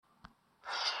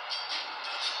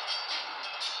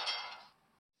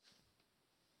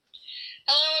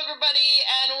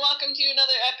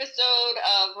episode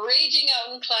of Raging Out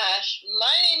in Clash.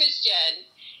 My name is Jen,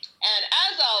 and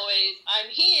as always, I'm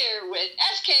here with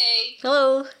SK.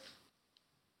 Hello.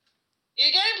 You're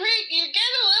getting a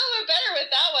little bit better with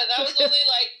that one. That was only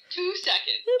like 2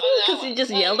 seconds. Because you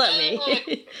just yelled at me. And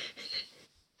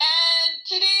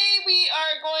today we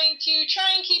are going to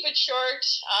try and keep it short.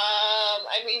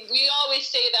 I mean, we always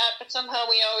say that, but somehow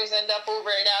we always end up over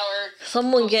an hour.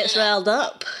 Someone gets riled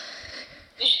up.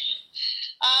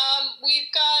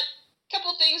 We've got a couple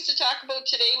things to talk about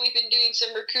today. We've been doing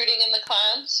some recruiting in the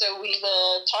clan, so we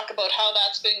will talk about how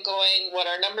that's been going, what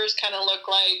our numbers kind of look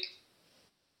like,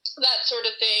 that sort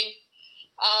of thing.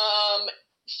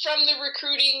 From the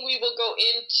recruiting, we will go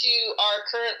into our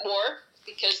current war,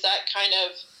 because that kind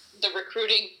of, the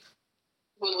recruiting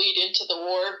will lead into the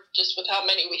war, just with how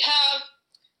many we have,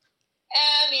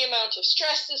 and the amount of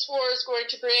stress this war is going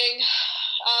to bring.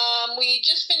 We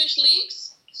just finished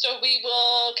leagues, so we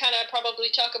will kind of probably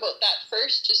talk about that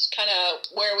first, just kind of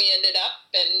where we ended up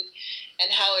and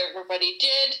how everybody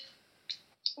did.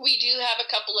 We do have a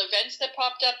couple events that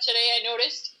popped up today, I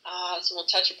noticed, so we'll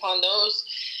touch upon those,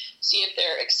 see if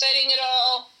they're exciting at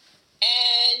all,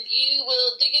 and you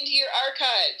will dig into your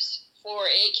archives for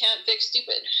a Can't Fix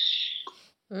Stupid.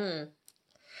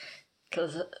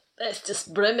 Because it's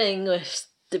just brimming with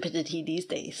stupidity these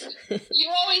days.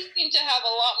 You always seem to have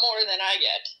a lot more than I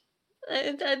get.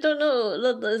 I don't know,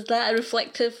 is that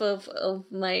reflective of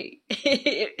my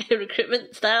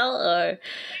recruitment style, or...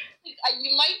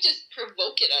 You might just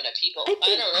provoke it out of people. I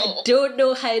don't know. I don't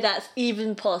know how that's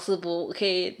even possible,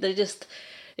 okay? They're just,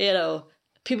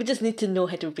 people just need to know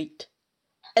how to read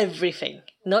everything.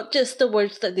 Not just the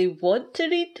words that they want to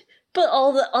read, but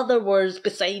all the other words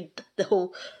beside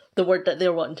the word that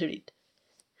they're wanting to read.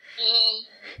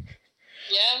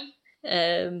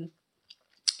 Yeah.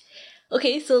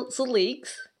 Okay, so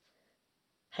leagues.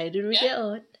 How did we get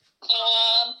on?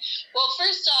 Well,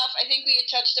 first off, I think we had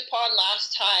touched upon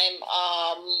last time,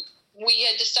 we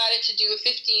had decided to do a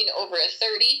 15 over a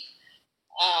 30.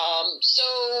 So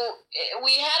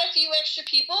we had a few extra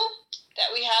people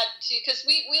that we had to, because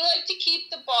we like to keep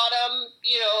the bottom,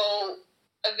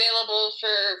 available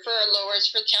for our lowers,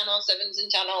 for Town Hall 7s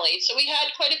and Town Hall 8s. So we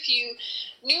had quite a few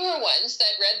newer ones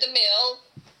that read the mail,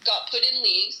 got put in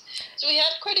leagues. So we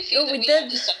had quite a few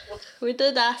we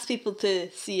did ask people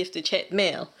to see if they checked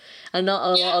mail, and not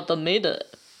a lot of them made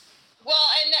it. Well,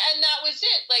 and that was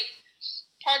it. Like,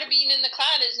 part of being in the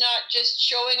clan is not just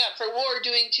showing up for war,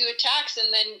 doing 2 attacks,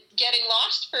 and then getting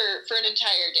lost for an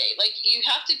entire day. Like, you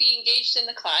have to be engaged in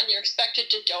the clan. You're expected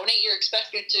to donate. You're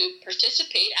expected to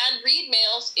participate, and read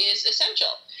mails is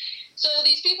essential. So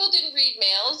these people didn't read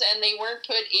mails, and they weren't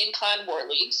put in clan war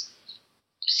leagues.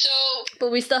 But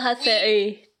we still had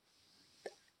 30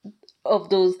 of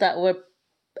those that were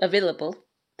available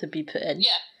to be put in.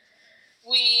 Yeah.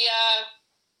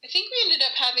 I think we ended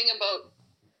up having about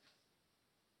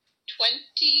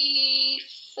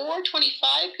 24,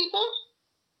 25 people.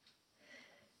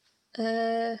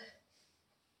 I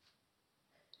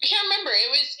can't remember.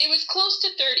 It was close to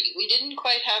 30. We didn't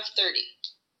quite have 30.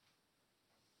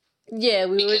 Yeah,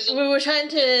 we were trying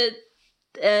to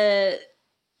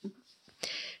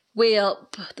weigh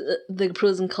up the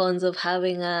pros and cons of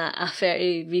having a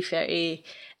 30v30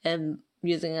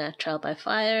 using a trial by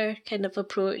fire kind of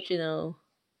approach,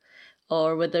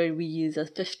 or whether we use a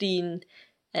 15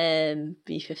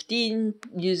 v15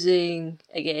 using,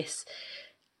 I guess,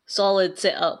 solid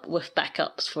setup with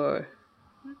backups for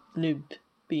noob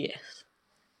BS.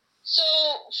 So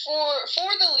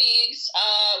for the leagues,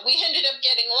 we ended up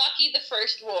getting lucky the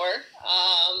first war.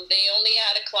 They only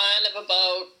had a clan of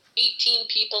about 18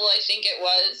 people, I think it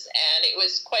was, and it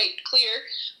was quite clear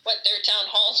what their town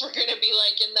halls were going to be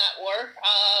like in that war.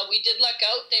 We did luck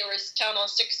out. There was town hall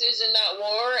 6s in that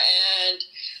war, and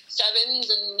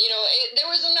 7s, and there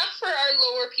was enough for our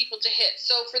lower people to hit.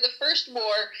 So for the first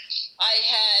war, I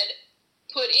had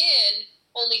put in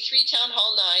only 3 town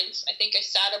hall 9s. I think I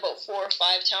sat about 4 or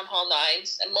 5 town hall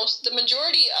 9s, and the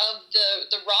majority of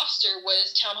the roster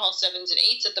was town hall 7s and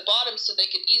 8s at the bottom, so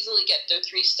they could easily get their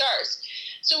 3 stars.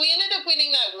 So we ended up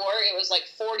winning that war. It was like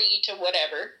 40 to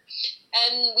whatever,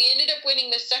 and we ended up winning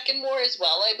the second war as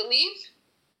well, I believe.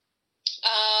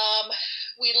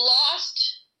 We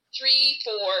lost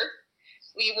 3-4.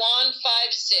 We won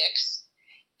 5-6,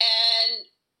 and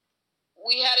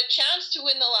we had a chance to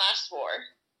win the last war.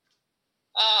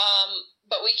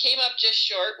 but we came up just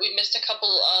short. We missed a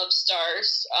couple of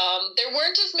stars. There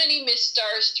weren't as many missed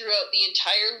stars throughout the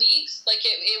entire leagues. Like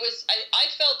it was,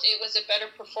 I felt it was a better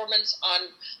performance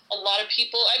on a lot of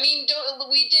people. I mean,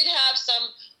 we did have some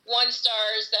 1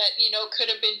 stars that, you know, could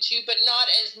have been 2, but not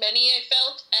as many, I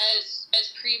felt, as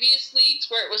previous leagues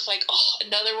where it was like, oh,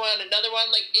 another one.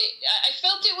 Like I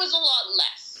felt it was a lot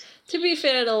less. To be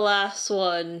fair, the last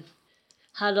one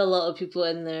had a lot of people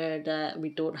in there that we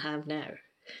don't have now.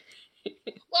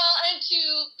 Well, and to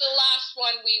the last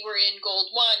one, we were in gold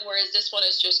 1, whereas this one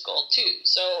is just gold 2.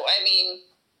 So, I mean,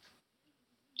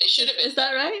 they should have been. Is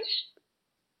that right?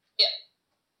 Yeah.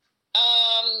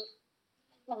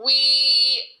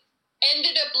 We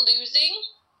ended up losing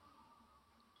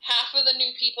half of the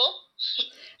new people.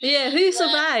 Yeah, who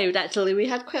survived, actually? We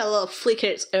had quite a lot of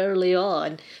flickers early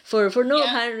on for no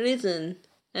apparent reason.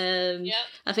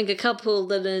 I think a couple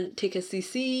didn't take a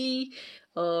CC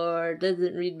or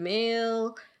didn't read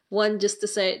mail. One just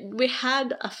decided. We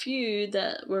had a few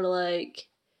that were like,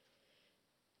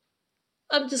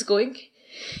 I'm just going.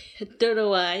 Don't know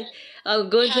why. I'm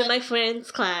going to my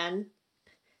friend's clan.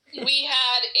 We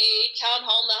had a Town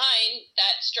Hall 9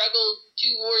 that struggled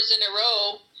 2 wars in a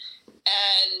row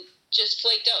and just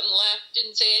flaked out and left,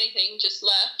 didn't say anything, just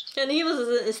left. And he was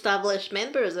an established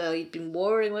member as well. He'd been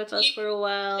warring with us for a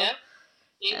while. Yeah,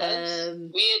 he was.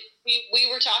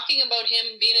 We were talking about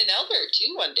him being an elder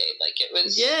too one day. Like it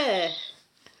was. Yeah,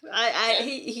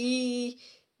 he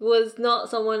was not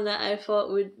someone that I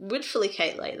thought would flake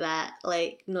out like that.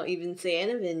 Like not even say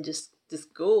anything, just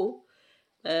go.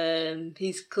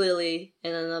 He's clearly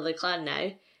in another clan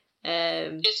now.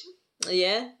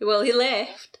 Yeah. Well, he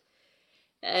left.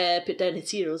 Put down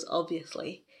his heroes,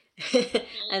 obviously,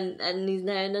 and he's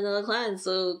now in another clan.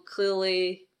 So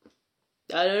clearly,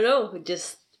 I don't know.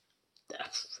 Just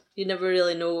you never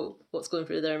really know what's going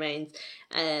through their minds.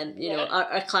 You know,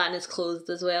 our clan is closed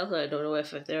as well, so I don't know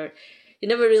if they're. You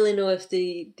never really know if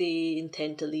they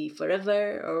intend to leave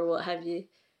forever or what have you.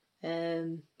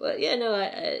 But yeah, no,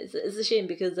 it's a shame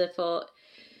because I thought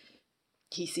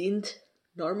he seemed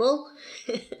normal.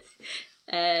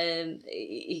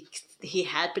 He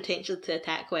had potential to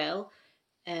attack well.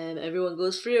 Everyone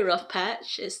goes through a rough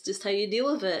patch. It's just how you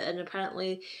deal with it, and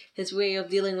apparently his way of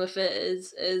dealing with it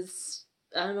is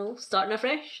I don't know, starting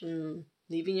afresh and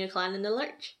leaving your clan in the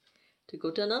lurch to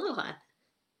go to another clan.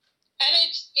 And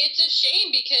it's a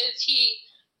shame because he.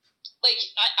 Like,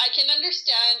 I can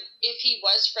understand if he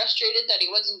was frustrated that he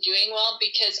wasn't doing well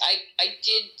because I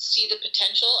did see the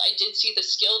potential. I did see the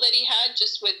skill that he had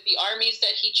just with the armies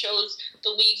that he chose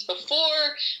the leagues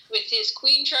before, with his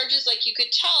queen charges. Like, you could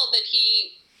tell that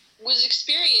he was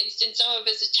experienced in some of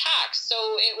his attacks.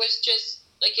 So it was just,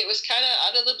 like, it was kind of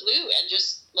out of the blue and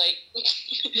just, like,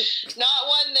 not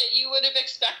one that you would have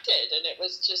expected. And it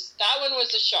was just, that one was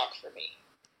a shock for me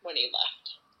when he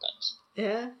left. But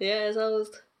yeah, it's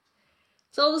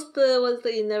always the ones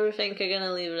that you never think are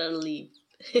gonna leave or leave.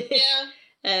 Yeah.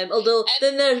 Although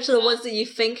then there's the ones that you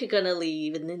think are gonna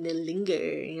leave and then they linger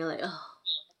and you're like, oh,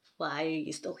 why are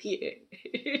you still here?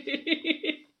 And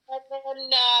then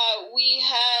we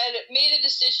had made a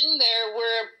decision. There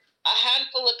were a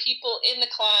handful of people in the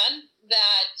clan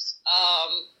that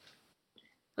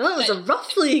Well, it was a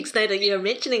rough leagues now that you were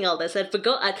mentioning all this. I'd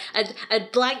forgot.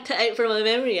 I'd blanked it out from my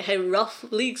memory how rough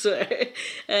leagues were.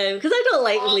 Because I don't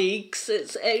like leagues.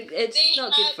 It's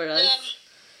not good for us.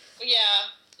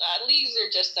 Leagues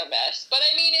are just a mess. But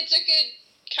I mean, it's a good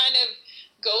kind of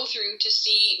go through to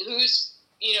see who's,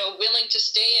 you know, willing to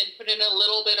stay and put in a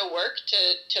little bit of work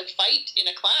to fight in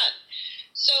a clan.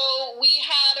 So we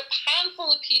had a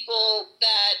handful of people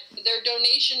that their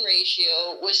donation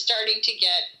ratio was starting to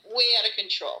get way out of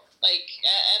control. Like,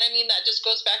 and I mean, that just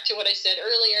goes back to what I said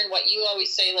earlier and what you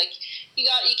always say, like, you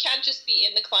can't just be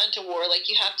in the clan to war, like,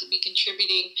 you have to be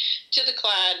contributing to the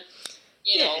clan,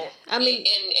 you know, I mean,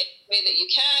 in a way that you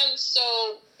can.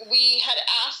 So we had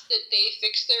asked that they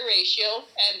fix their ratio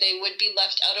and they would be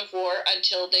left out of war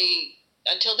until they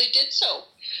did so.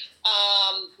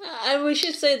 And we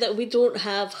should say that we don't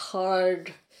have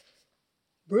hard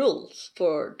rules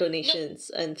for donations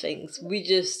and things. We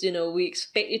just, you know, we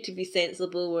expect you to be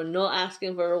sensible. We're not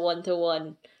asking for a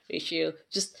 1-to-1 ratio.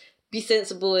 Just be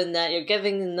sensible in that you're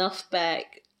giving enough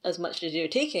back as much as you're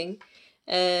taking.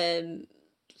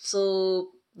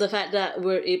 So the fact that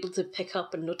we're able to pick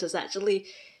up and notice actually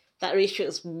that ratio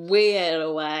is way out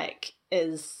of whack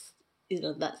is, you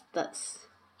know, that's.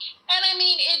 And I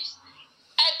mean, it's.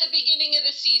 At the beginning of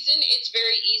the season, it's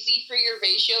very easy for your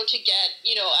ratio to get,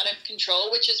 you know, out of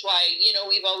control, which is why, you know,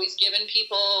 we've always given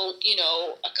people, you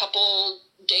know, a couple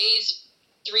days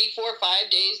 3, 4, 5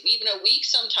 days, even a week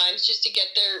sometimes, just to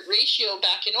get their ratio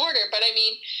back in order. But I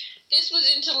mean, this was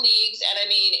into leagues, and I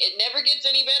mean, it never gets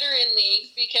any better in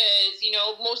leagues because, you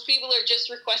know, most people are just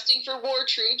requesting for war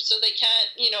troops, so they can't,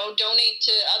 you know, donate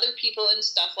to other people and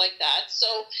stuff like that.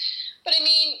 So, but I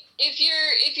mean, if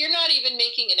you're not even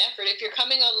making an effort, if you're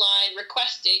coming online,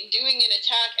 requesting, doing an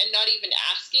attack, and not even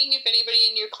asking if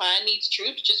anybody in your clan needs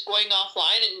troops, just going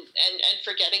offline and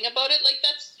forgetting about it, like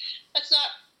that's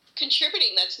not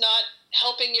contributing. That's not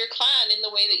helping your clan in the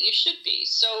way that you should be.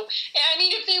 So, I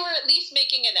mean, if they were at least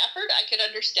making an effort, I could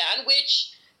understand,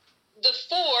 which the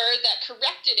 4 that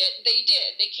corrected it, they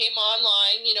did. They came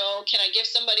online, you know, can I give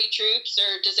somebody troops,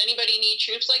 or does anybody need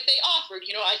troops? Like, they offered,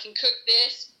 you know, I can cook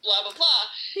this, blah, blah, blah.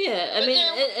 Yeah, I mean,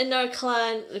 in our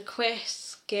clan,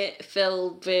 requests get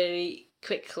filled very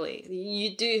quickly.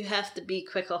 You do have to be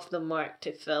quick off the mark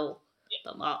to fill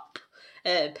them up.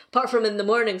 Apart from in the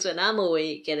mornings when I'm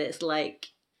awake, and it's like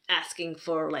asking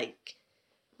for, like,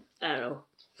 I don't know,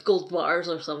 gold bars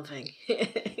or something.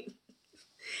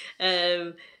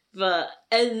 But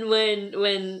and when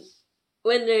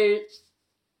there's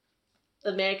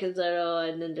Americans are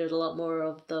on and there's a lot more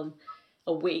of them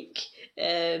awake,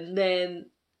 then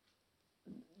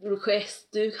requests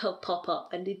do pop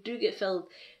up and they do get filled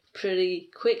pretty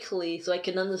quickly. So I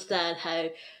can understand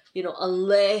how, you know,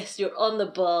 unless you're on the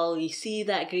ball, you see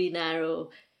that green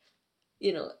arrow,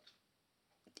 you know,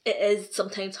 it is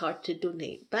sometimes hard to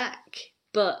donate back.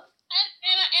 But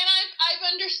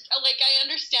I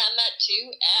understand that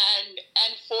too,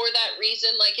 and for that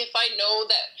reason, like, if I know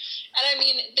that, and I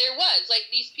mean, there was, like,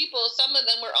 these people, some of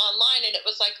them were online, and it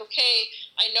was like, okay,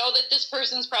 I know that this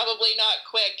person's probably not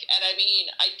quick, and I mean,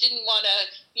 I didn't want to,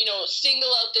 you know,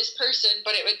 single out this person,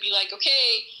 but it would be like,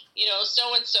 okay, you know,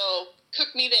 so-and-so,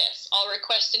 cook me this, I'll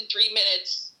request in 3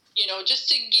 minutes, you know, just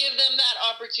to give them that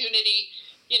opportunity.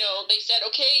 You know, they said,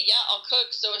 okay, yeah, I'll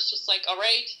cook, so it's just like, all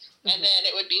right. And then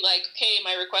it would be like, okay,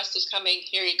 my request is coming,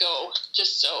 here you go,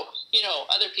 just so, you know,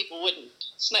 other people wouldn't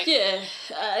snipe. Yeah,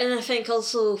 and I think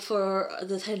also for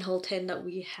the Town Hall 10 that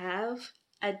we have,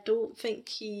 I don't think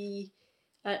he,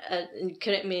 and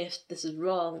correct me if this is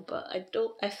wrong, but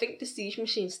I think the siege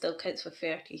machine still counts for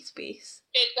 30 space.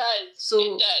 It does. So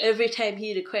it does. Every time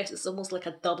he requests, it's almost like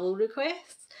a double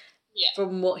request. Yeah.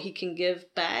 From what he can give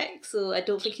back. So I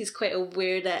don't think he's quite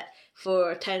aware that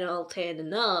for Town Hall 10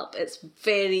 and up, it's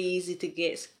very easy to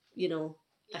get, you know,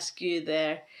 a skew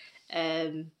there.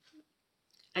 I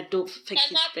don't think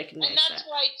he's recognised that. And that's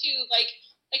why, too,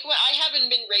 like when I haven't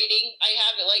been raiding,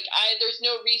 there's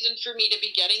no reason for me to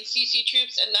be getting CC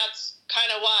troops, and that's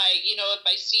kind of why, you know, if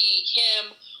I see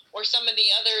him or some of the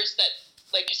others that,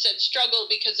 like I said, struggle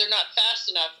because they're not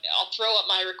fast enough, I'll throw up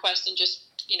my request and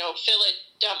just, you know, fill it,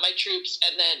 dump my troops,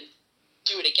 and then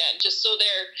do it again, just so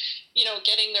they're, you know,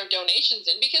 getting their donations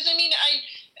in. Because, I mean,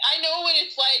 I know what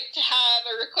it's like to have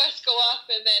a request go up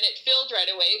and then it filled right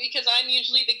away, because I'm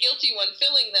usually the guilty one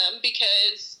filling them,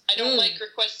 because I don't like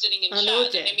requests sitting in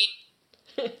chat. And I mean,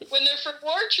 when they're for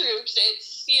war troops,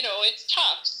 it's, you know, it's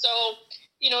tough. So,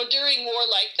 you know, during war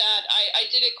like that, I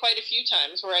did it quite a few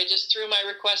times where I just threw my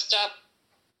request up,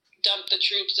 dumped the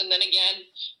troops, and then again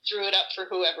threw it up for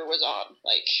whoever was on.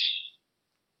 Like,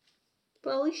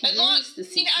 well, as long,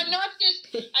 I'm not just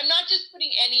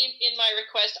putting any in my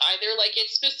request either. Like,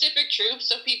 it's specific troops,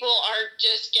 so people aren't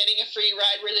just getting a free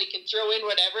ride where they can throw in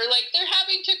whatever. Like, they're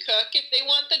having to cook. If they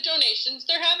want the donations,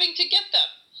 they're having to get them.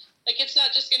 Like, it's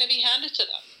not just going to be handed to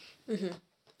them. Mm-hmm.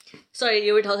 Sorry,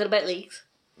 you were talking about leagues.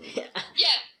 Yeah.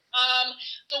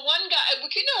 The one guy,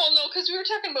 no, because we were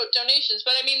talking about donations,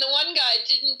 but I mean, the one guy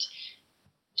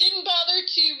didn't bother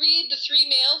to read the 3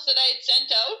 mails that I had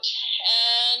sent out,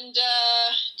 and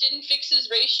didn't fix his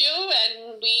ratio,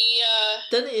 and we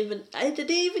did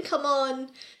he even come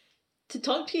on to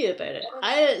talk to you about it?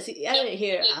 I didn't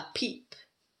hear a peep.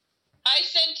 I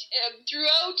sent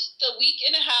throughout the week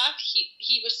and a half,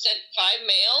 he was sent 5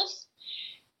 mails.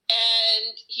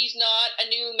 And he's not a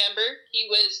new member. He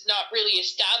was not really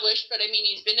established, but I mean,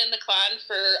 he's been in the clan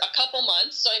for a couple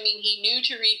months. So, I mean, he knew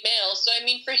to read mails. So, I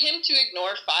mean, for him to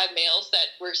ignore 5 mails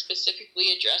that were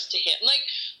specifically addressed to him, like,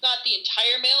 not the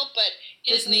entire mail, but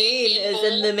his name is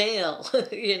bold, in the mail,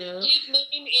 you know. His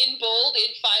name in bold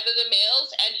in 5 of the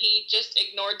mails, and he just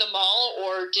ignored them all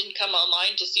or didn't come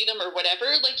online to see them or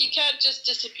whatever. Like, you can't just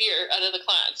disappear out of the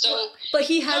clan. So, but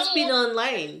he has been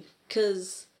online,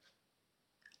 because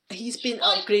he's been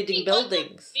upgrading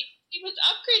buildings. He was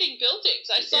upgrading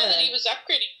buildings. I saw that he was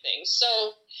upgrading things. So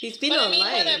he's been online.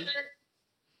 I mean, whatever.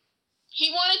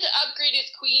 He wanted to upgrade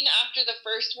his queen after the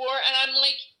first war, and I'm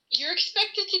like, you're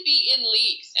expected to be in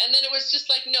leagues. And then it was just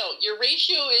like, no, your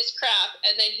ratio is crap.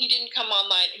 And then he didn't come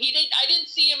online. I didn't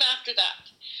see him after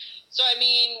that. So, I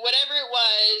mean, whatever it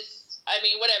was,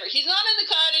 whatever. He's not in the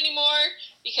clan anymore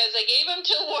because I gave him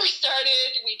till war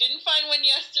started. We didn't find one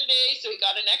yesterday, so he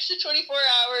got an extra 24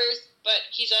 hours, but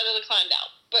he's out of the clan now.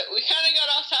 But we kind of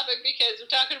got off topic because we're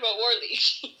talking about War League.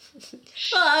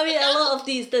 Well, I mean, a lot of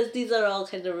these are all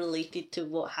kind of related to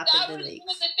what happened in leagues. That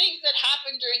was one of the things that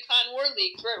happened during Clan War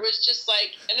Leagues, where it was just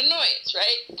like an annoyance,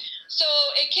 right? So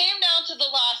it came down to the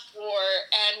last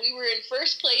war, and we were in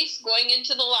first place going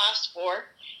into the last war,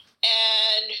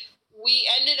 and we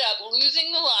ended up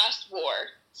losing the last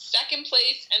war. Second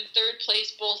place and third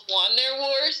place both won their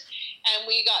wars, and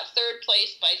we got third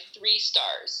place by 3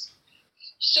 stars.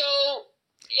 So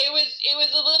it was a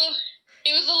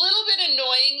little bit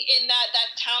annoying in that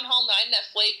Town Hall 9 that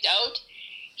flaked out.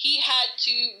 He had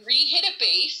to re-hit a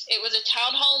base. It was a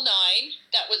Town Hall 9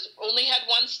 that only had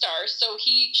 1 star, so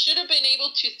he should have been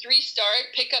able to 3-star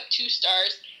it, pick up 2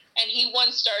 stars, and he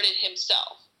 1-starred it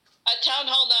himself. A Town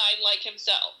Hall 9 like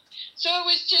himself. So it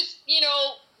was just,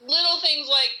 little things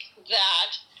like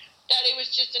that it was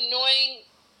just annoying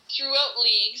throughout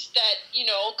leagues that,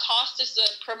 cost us a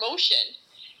promotion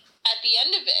at the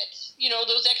end of it.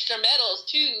 Those extra medals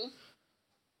too,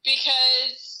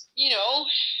 because,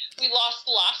 we lost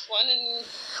the last one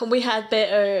and we had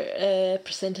better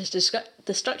percentage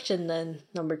destruction than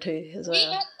number 2 as well. We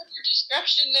had better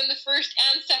destruction than the first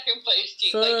and second place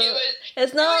team. So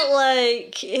it's not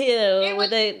like, we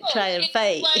didn't try and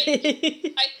fight.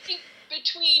 I think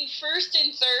between first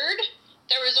and third,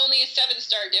 there was only a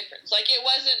 7-star difference. Like, it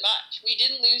wasn't much. We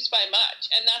didn't lose by much.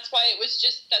 And that's why it was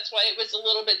a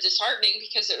little bit disheartening,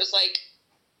 because it was like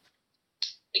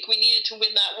we needed to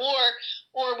win that war,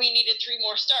 or we needed 3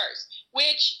 more stars.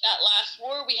 Which, that last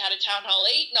war, we had a Town Hall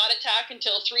 8 not attack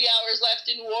until 3 hours left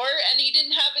in war, and he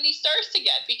didn't have any stars to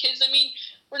get, because,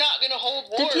 we're not going to hold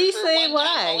war. Did he for say one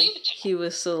Town Hall why 8 attack. he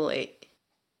was so late?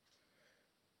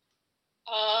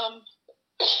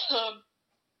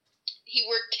 He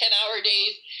worked 10-hour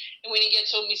days, and when he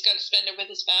gets home, he's got to spend it with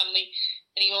his family,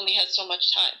 and he only has so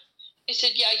much time. I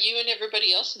said, yeah, you and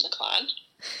everybody else in the clan.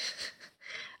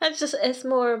 It's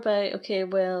more about, okay,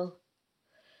 well,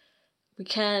 we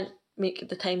can't make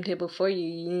the timetable for you.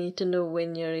 You need to know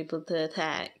when you're able to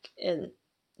attack, and,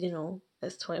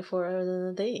 it's 24 hours in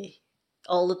a day.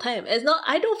 All the time. It's not,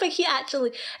 I don't think he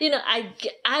actually,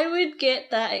 I would get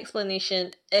that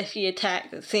explanation if he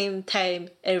attacked at the same time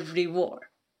every war.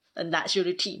 And that's your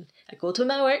routine. I go to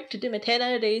my work to do my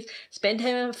 10-hour days, spend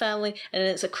time with my family, and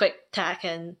then it's a quick attack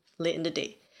and late in the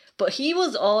day. But he's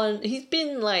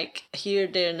been like here,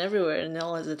 there, and everywhere in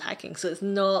all his attacking, so it's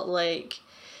not like,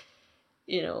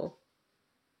 that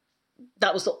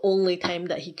was the only time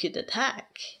that he could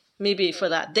attack. Maybe for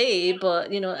that day,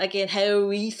 but, again, how are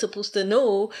we supposed to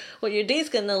know what your day's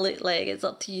gonna look like? It's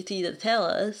up to you to either tell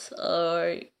us,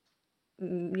 or, I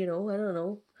don't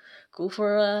know, go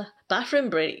for a bathroom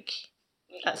break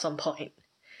at some point.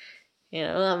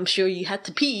 I'm sure you had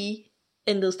to pee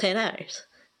in those 10 hours.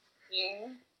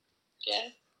 Yeah.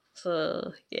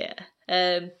 So, yeah.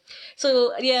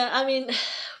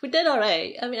 We did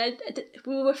alright.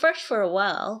 We were first for a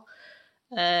while.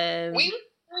 We were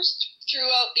first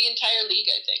throughout the entire league,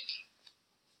 I think.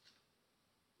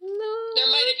 No. There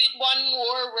might have been one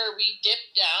war where we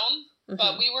dipped down,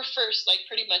 but we were first,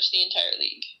 pretty much the entire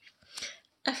league.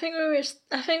 I think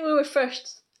we were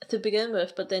first to begin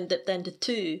with, but then dipped down to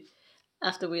 2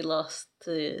 after we lost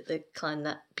to the clan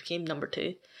that became number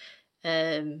 2.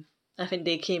 I think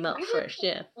they came up first,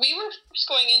 yeah. We were first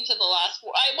going into the last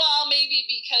war. Maybe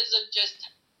because of just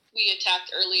we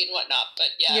attacked early and whatnot, but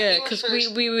yeah. Yeah, because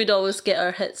we would always get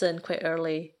our hits in quite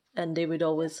early, and they would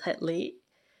always hit late.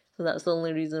 So that's the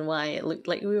only reason why it looked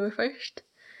like we were first.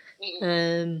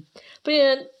 But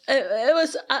yeah, it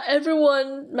was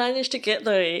everyone managed to get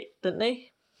their 8, didn't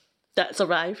they? That's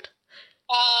arrived.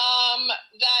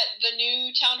 The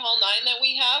new Town Hall 9 that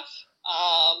we have,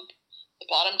 the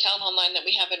bottom Town Hall 9 that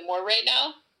we have in war right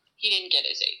now, he didn't get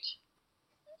his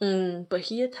 8. But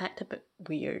he attacked a bit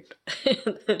weird.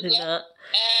 Yeah.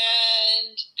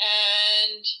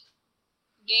 And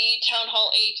the Town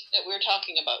Hall 8 that we're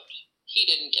talking about, he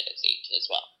didn't get his 8 as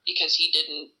well, because he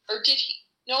didn't, or did he?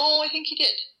 No, I think he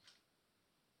did.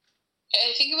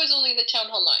 I think it was only the Town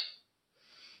Hall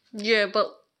 9. Yeah,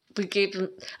 but we gave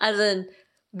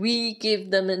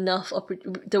them enough,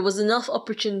 there was enough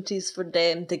opportunities for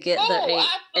them to get their 8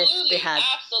 if they had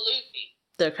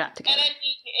their crap together. And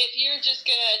if you're just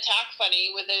going to attack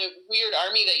funny with a weird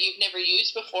army that you've never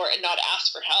used before and not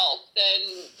ask for help, then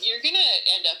you're going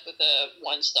to end up with a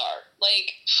 1-star.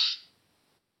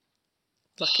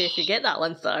 lucky if you get that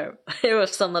 1 star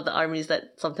with some of the armies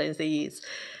that sometimes they use.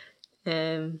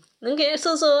 Okay,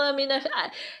 so I mean,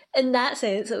 in that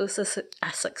sense, it was a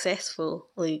successful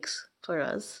leagues for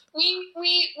us. We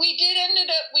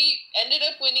ended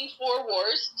up winning 4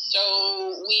 wars,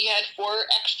 so we had 4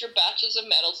 extra batches of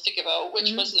medals to give out,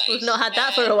 which was nice. We've not had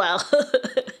that for a while. And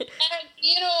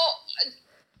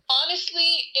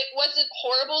honestly, it wasn't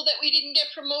horrible that we didn't get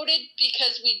promoted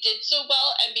because we did so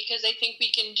well, and because I think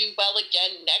we can do well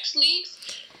again next leagues.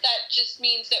 That just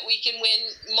means that we can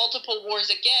win multiple wars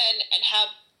again and have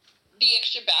the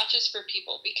extra batches for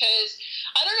people. Because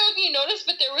I don't know if you noticed,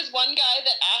 but there was one guy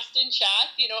that asked in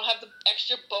chat, have the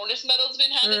extra bonus medals been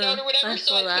handed out or whatever?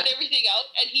 So I put everything out,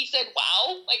 and he said,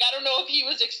 "Wow!" Like, I don't know if he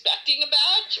was expecting a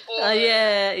badge or.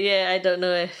 Yeah. I don't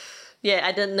know if. Yeah,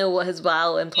 I didn't know what his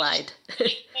wow implied. We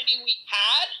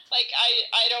had, like,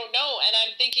 I don't know, and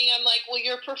I'm thinking, well,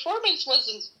 your performance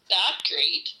wasn't that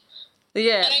great.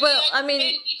 Yeah,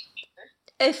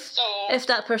 if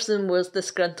that person was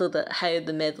disgruntled at how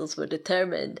the medals were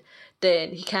determined,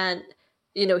 then he can't.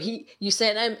 You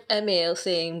sent him a mail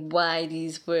saying why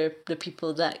these were the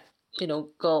people that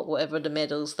got whatever the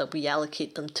medals that we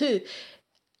allocate them to.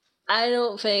 I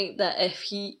don't think that if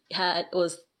he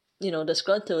was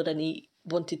disgruntled and he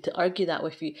wanted to argue that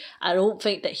with you, I don't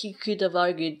think that he could have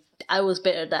argued I was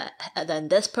better than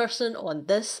this person on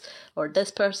this or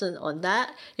this person on that.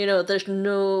 I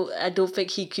don't think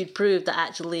he could prove that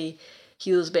actually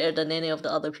he was better than any of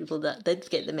the other people that did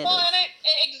get the medals. Well,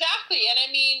 exactly, and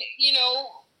I mean,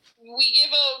 we give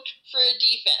out for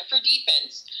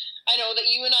defense. I know that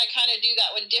you and I kind of do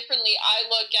that one differently. I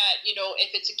look at,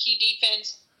 if it's a key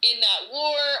defense in that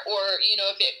war, or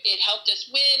if it helped us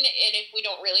win, and if we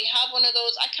don't really have one of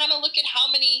those, I kind of look at how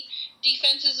many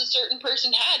defenses a certain person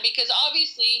had, because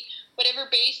obviously whatever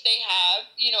base they have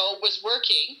was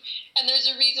working, and there's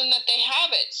a reason that they have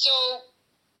it. So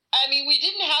I mean, we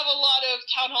didn't have a lot of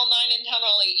Town Hall 9 and Town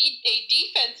Hall 8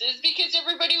 defenses because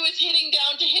everybody was hitting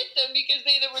down to hit them because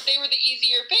they were the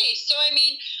easier base. So I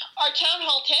mean, our Town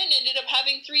Hall 10 ended up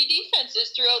having 3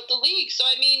 defenses throughout the league. So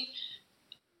I mean,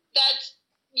 that's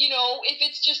if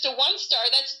it's just a 1 star,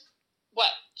 that's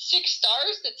what, 6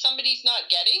 stars that somebody's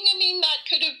not getting. I mean, that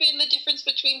could have been the difference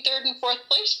between 3rd and 4th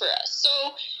place for us. So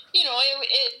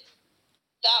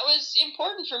that was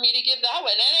important for me to give that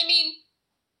one. And I mean,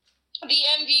 the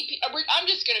MVP, I'm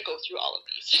just going to go through all of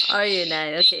these. Are you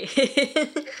now? Okay.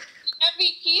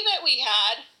 MVP that we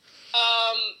had,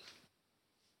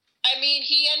 I mean,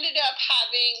 he ended up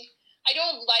having, I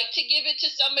don't like to give it to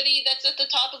somebody that's at the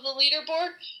top of the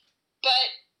leaderboard, but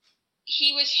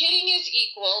he was hitting his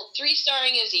equal,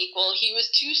 3-starring his equal. He was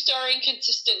 2-starring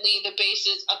consistently the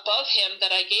bases above him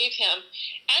that I gave him,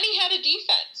 and he had a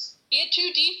defense. He had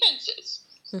 2 defenses.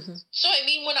 Mm-hmm. So, I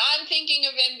mean, when I'm thinking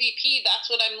of MVP, that's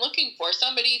what I'm looking for.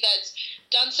 Somebody that's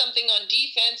done something on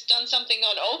defense, done something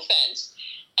on offense.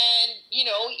 And,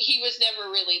 he was never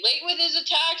really late with his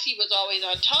attacks. He was always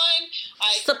on time.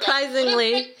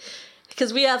 Surprisingly,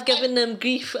 because we have given him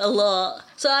grief a lot.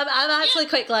 So I'm actually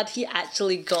quite glad he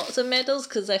actually got some medals,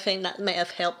 because I think that might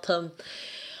have helped him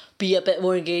be a bit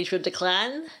more engaged with the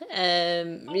clan,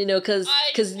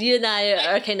 because you and I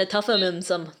are kind of tough on him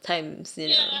sometimes,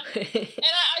 And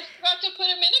I forgot to put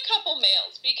him in a couple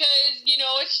mails because,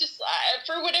 it's just,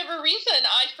 for whatever reason,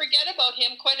 I forget about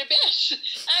him quite a bit.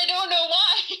 I don't know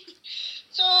why.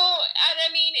 So, and I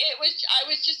mean, I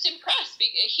was just impressed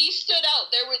because he stood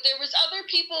out. There was other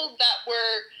people that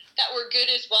were good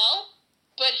as well,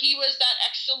 but he was that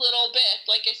extra little bit.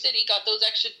 Like I said, he got those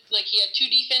extra, like he had 2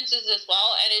 defenses as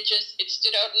well, and it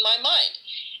stood out in my mind.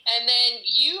 And then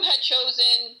you had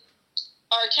chosen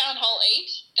our Town Hall 8.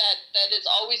 That is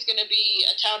always going to be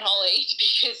a Town Hall 8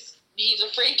 because he's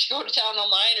afraid to go to Town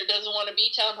Hall 9 or doesn't want to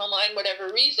be Town Hall 9, whatever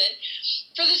reason.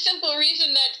 For the simple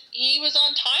reason that he was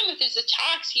on time with his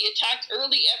attacks. He attacked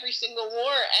early every single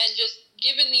war, and just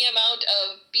given the amount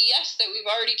of BS that we've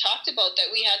already talked about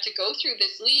that we had to go through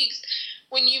this leagues,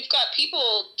 when you've got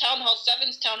people, Town Hall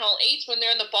 7s, Town Hall 8s, when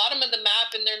they're in the bottom of the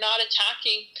map and they're not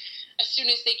attacking as soon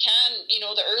as they can,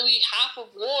 the early half of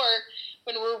war,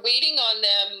 when we're waiting on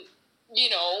them,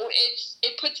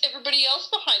 it puts everybody else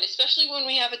behind, especially when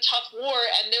we have a tough war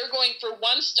and they're going for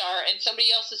 1 star and somebody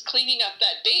else is cleaning up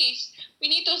that base. We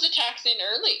need those attacks in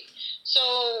early. So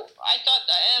I thought,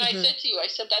 and I said to you,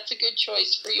 that's a good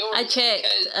choice for yours. I checked,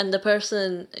 and the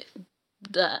person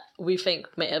that we think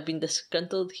might have been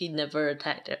disgruntled, he never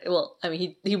attacked it. Well, I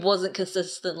mean, he wasn't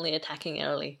consistently attacking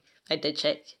early. I did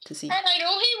check to see. And I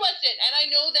know he wasn't, and I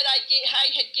know that I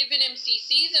had given him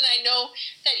CCs, and I know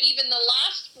that even the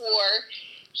last war,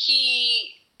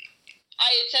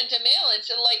 I had sent a mail and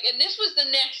said, like, and this was the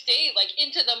next day, like,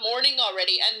 into the morning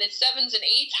already, and the 7s and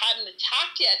 8s hadn't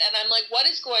attacked yet, and I'm like, what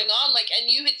is going on? Like, and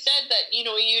you had said that, you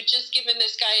had just given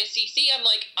this guy a CC. I'm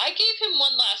like, I gave him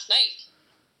one last night.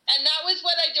 And that was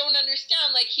what I don't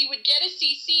understand. Like, he would get a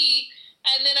CC,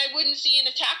 and then I wouldn't see an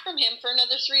attack from him for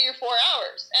another 3 or 4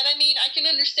 hours. And I mean, I can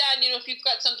understand, if you've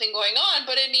got something going on,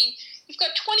 but I mean, you've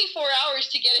got 24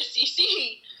 hours to get a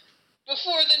CC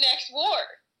before the next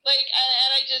war. Like,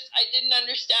 and I didn't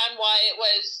understand why it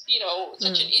was,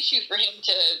 such an issue for him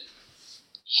to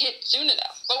hit soon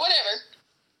enough. But whatever.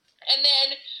 And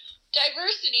then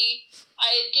diversity,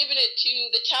 I had given it to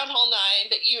the Town Hall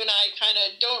 9 that you and I kind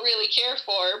of don't really care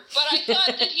for. But I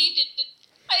thought that he did.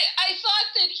 I thought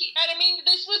that and I mean,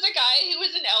 this was a guy who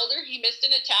was an elder. He missed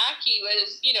an attack. He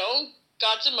was,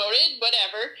 got demoted,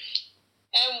 whatever.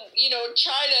 And,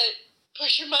 try to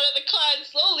push him out of the clan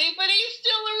slowly, but he's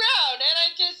still around. And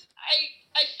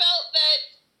I felt that,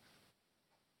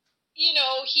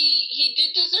 he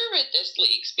did deserve it this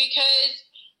leagues, because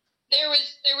there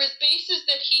was bases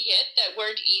that he hit that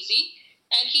weren't easy,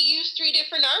 and he used 3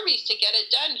 different armies to get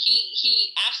it done.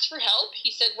 He asked for help.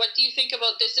 He said, what do you think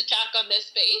about this attack on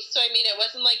this base? So, I mean, it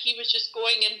wasn't like he was just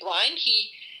going in blind.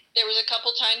 There was a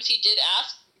couple times he did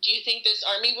ask, do you think this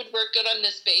army would work good on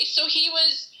this base? So he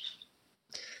was,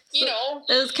 it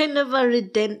was kind of a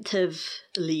redemptive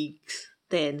leagues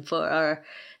then for our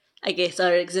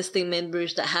existing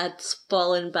members that had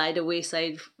fallen by the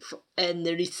wayside in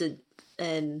the recent,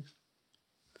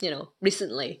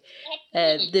 recently.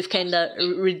 They've kind of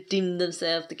redeemed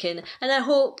themselves and I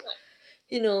hope,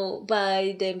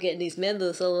 by them getting these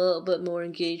members a little bit more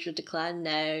engaged with the clan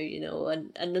now,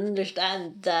 and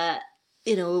understand that,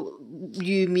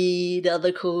 you, me, the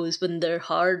other co's, when they're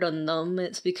hard on them,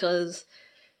 it's because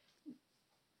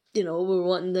we're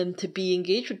wanting them to be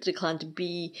engaged with the clan, to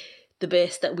be the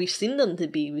best that we've seen them to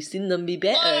be. We've seen them be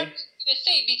better. Well, I was going to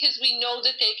say, because we know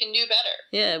that they can do better.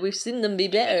 Yeah, we've seen them be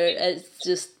better. It's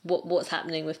just what's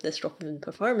happening with this drop in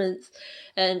performance.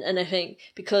 And I think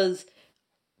because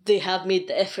they have made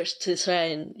the efforts to try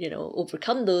and,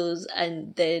 overcome those,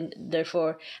 and then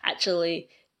therefore actually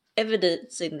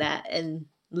evidencing that in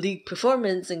league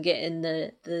performance and getting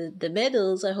the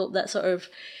medals, I hope that sort of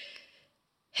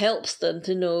helps them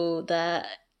to know that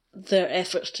their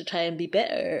efforts to try and be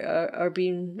better are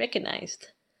being recognised.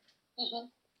 Mm-hmm.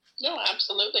 No,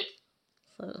 absolutely.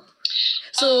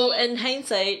 So in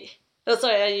hindsight,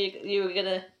 you were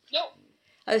gonna. No.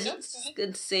 I was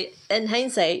going to say, in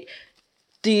hindsight,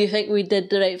 do you think we did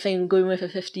the right thing going with a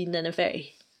 15 and a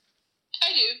 30?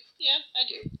 I do. Yeah, I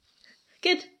do.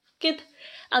 Good.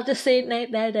 I'll just say it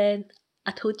now then.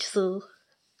 I told you so.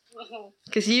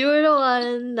 Because you were the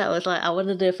one that was like, I want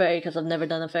to do a 30 because I've never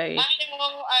done a 30.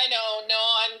 I know. No,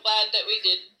 I'm glad that we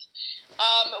did.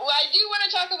 Well, I do want to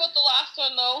talk about the last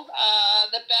one, though.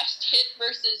 The best hit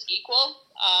versus equal.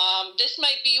 This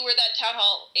might be where that Town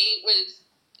Hall 8 was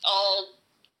all,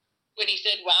 when he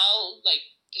said, wow, like,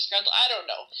 disgruntled. I don't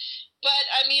know. But,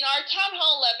 I mean, our Town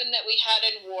Hall 11 that we had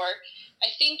in war,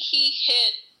 I think he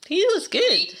hit... He was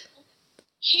good.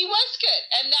 He was good,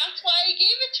 and that's why I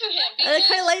gave it to him. And I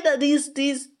quite like that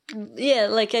these, yeah,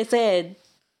 like I said,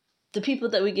 the people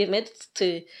that we gave medals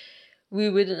to, we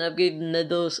wouldn't have given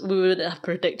medals, we wouldn't have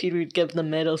predicted we'd give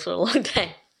them medals for a long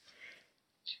time.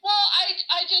 Well, I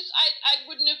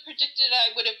wouldn't have predicted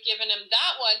I would have given him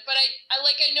that one, but I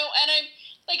know, and I'm,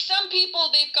 like, some people,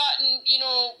 they've gotten,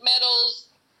 medals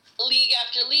league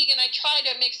after league, and I try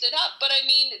to mix it up, but I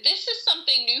mean, this is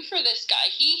something new for this guy.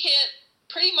 He hit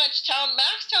pretty much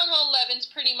Max Town Hall 11's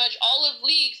pretty much all of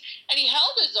leagues, and he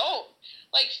held his own.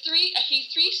 Like, he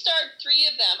 3-starred 3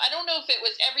 of them. I don't know if it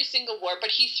was every single war,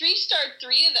 but he 3-starred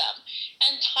 3 of them,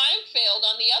 and time failed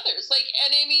on the others. Like,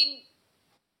 and I mean,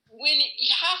 when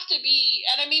you have to be,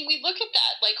 and I mean, we look at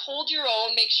that, like, hold your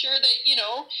own, make sure that,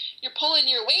 you're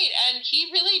pulling your weight, and he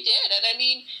really did. And I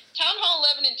mean, Town Hall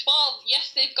 11 and 12,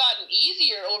 yes, they've gotten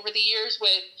easier over the years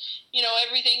with,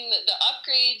 everything, the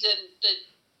upgrades and the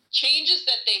changes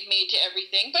that they've made to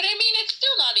everything, but I mean, it's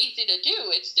still not easy to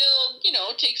do. It still,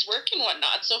 takes work and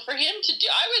whatnot. So for him to do,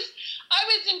 I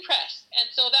was impressed, and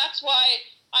so that's why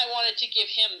I wanted to give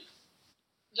him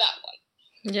that one.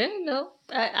 Yeah, no,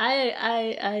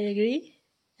 I agree.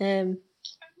 There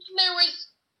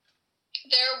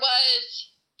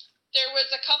was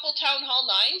a couple Town Hall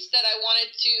 9s that I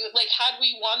wanted to, like, had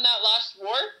we won that last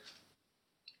war,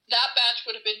 that batch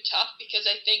would have been tough, because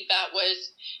I think that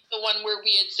was the one where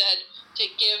we had said to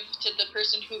give to the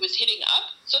person who was hitting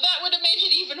up. So that would have made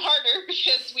it even harder,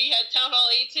 because we had Town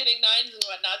Hall 8s hitting 9s and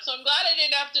whatnot. So I'm glad I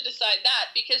didn't have to decide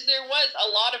that, because there was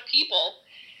a lot of people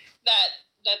that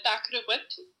could have went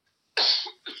to.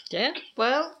 Yeah,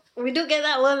 well, we don't get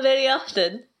that one very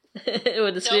often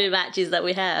with the spirit matches that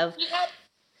we have. We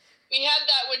had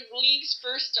that when leagues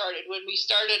first started, when we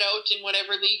started out in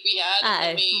whatever league we had.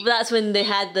 And Aye, that's when they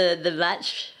had the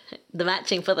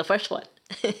matching for the first one.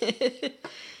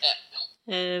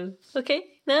 Okay,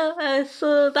 no,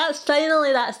 so that's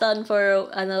done for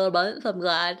another month. I'm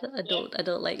glad. I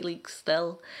don't like leagues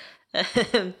still,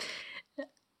 but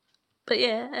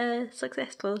yeah,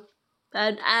 successful,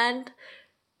 and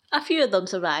a few of them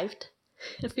survived.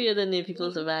 A few of the new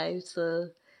people survived.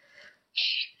 So.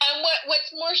 And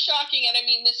what's more shocking, and I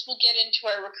mean this will get into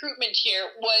our recruitment here,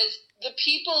 was the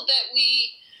people that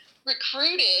we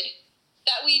recruited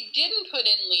that we didn't put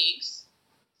in leagues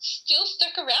still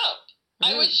stuck around.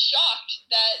 I was shocked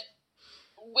that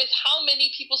with how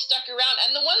many people stuck around,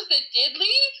 and the ones that did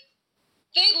leave,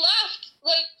 they left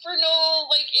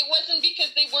it wasn't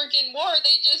because they weren't in war.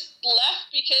 They just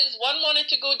left because one wanted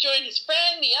to go join his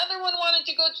friend, the other one wanted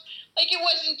to go. It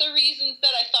wasn't the reasons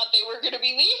that I thought they were going to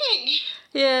be leaving.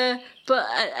 Yeah, but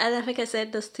I think I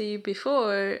said this to you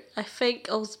before. I think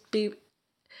also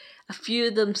a few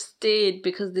of them stayed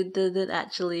because they didn't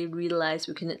actually realize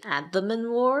we couldn't add them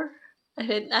in war.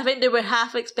 I think they were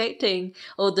half expecting,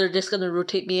 they're just going to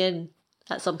rotate me in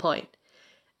at some point.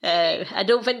 I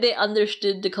don't think they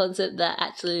understood the concept that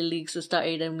actually leagues have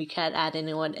started and we can't add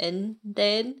anyone in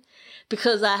then.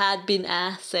 Because I had been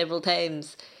asked several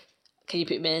times, can you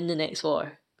put me in the next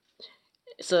war?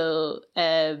 So,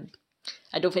 I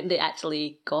don't think they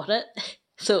actually got it.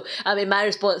 So, I mean, my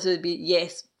response would be,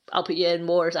 yes, I'll put you in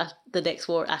wars after the next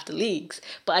war after leagues.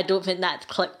 But I don't think that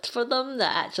clicked for them,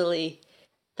 that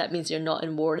means you're not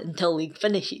in war until league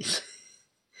finishes.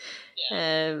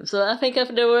 Yeah. So I think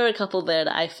there were a couple there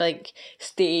that I think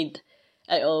stayed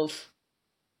out of,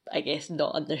 I guess,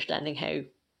 not understanding how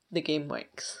the game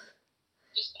works.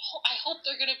 I hope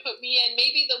they're going to put me in.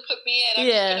 Maybe they'll put me in. I'm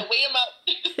just going to weigh them up.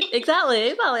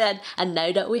 Exactly. And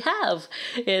now that we have,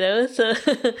 so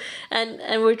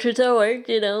and we're true to our word.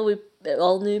 We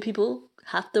all new people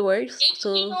have to work.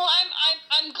 So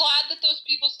I'm glad that those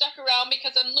people stuck around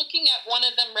because I'm looking at one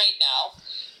of them right now,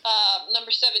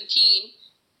 number 17.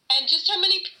 And just how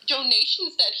many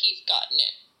donations that he's gotten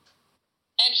in.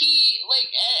 And he's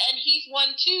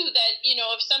one too that,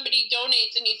 if somebody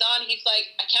donates and he's on, he's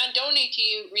like, I can't donate to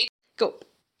you. Go.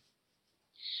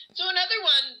 So another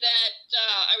one that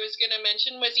I was going to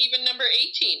mention was even number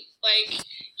 18.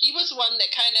 He was one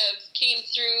that kind of came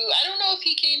through. I don't know if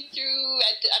he came through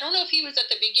I don't know if he was at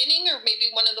the beginning or maybe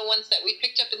one of the ones that we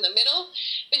picked up in the middle.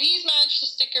 But he's managed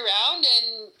to stick around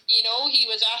and, he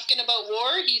was asking about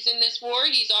war. He's in this war.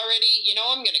 He's already,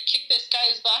 I'm going to kick this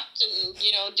guy's butt and,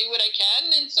 do what I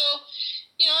can. And so,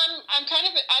 I'm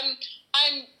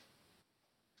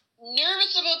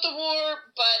nervous about the war,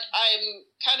 but I'm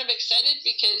kind of excited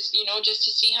because, just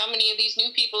to see how many of these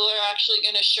new people are actually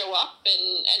going to show up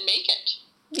and make it.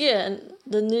 Yeah, and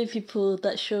the new people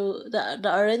that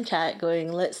are in chat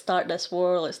going, let's start this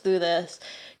war, let's do this,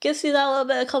 gives you that little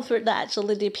bit of comfort that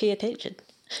actually they pay attention.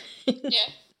 Yeah.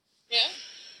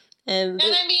 And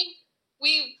I mean,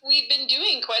 we've been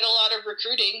doing quite a lot of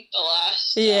recruiting the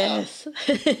last. Yes.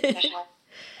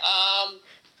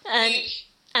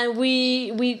 And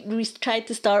we tried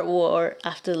to start war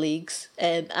after leagues.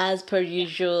 As per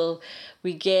usual,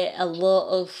 we get a lot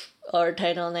of our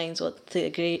Town Hall 9s want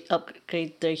to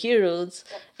upgrade their heroes,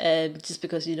 just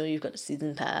because you've got the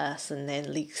season pass and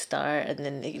then leagues start and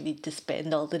then they need to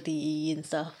spend all the DE and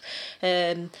stuff.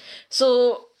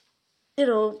 So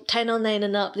Town Hall 9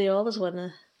 and up, they always want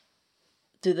to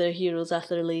do their heroes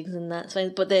after leagues, and that's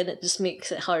fine. But then it just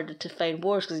makes it harder to find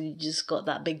wars because you just got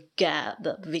that big gap,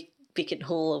 that vacant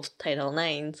hole of Town Hall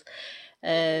 9s.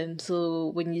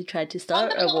 So when you try to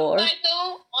start a war...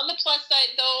 On the plus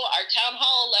side, though, our Town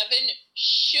Hall 11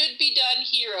 should be done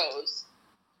heroes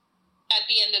at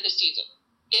the end of the season.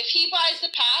 If he buys the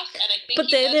pass, and I think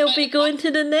but then he'll be going to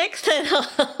the next Town Hall.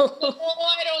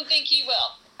 I don't think he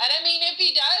will. And I mean, if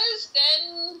he does,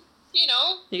 then,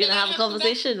 you're going to have a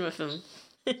conversation with him.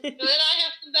 Then I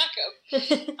have some backup.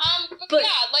 But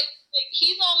yeah,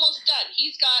 he's almost done.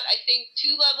 He's got, I think,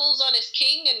 2 levels on his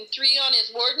king and 3 on his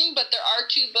warden, but there are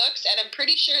 2 books, and I'm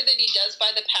pretty sure that he does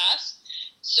buy the pass.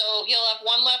 So he'll have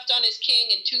 1 left on his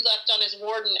king and 2 left on his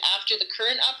warden after the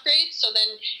current upgrade. So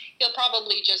then he'll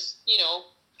probably just,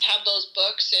 have those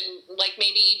books and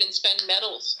maybe even spend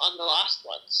medals on the last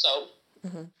one. So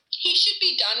he should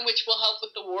be done, which will help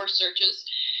with the war searches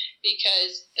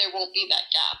because there won't be that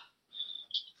gap.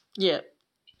 Yeah.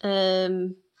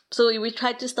 So we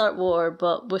tried to start war,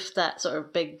 but with that sort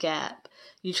of big gap,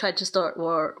 you tried to start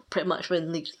war pretty much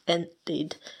when league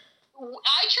ended.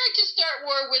 I tried to start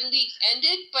war when leagues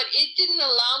ended, but it didn't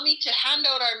allow me to hand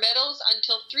out our medals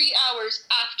until 3 hours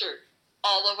after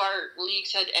all of our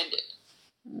leagues had ended.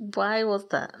 Why was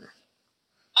that?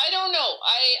 I don't know.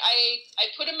 I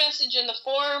put a message in the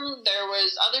forum. There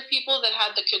was other people that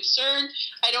had the concern.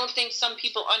 I don't think some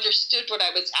people understood what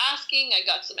I was asking. I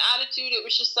got some attitude. It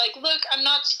was just like, look, I'm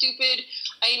not stupid.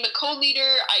 I am a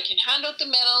co-leader. I can hand out the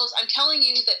medals. I'm telling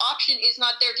you, the option is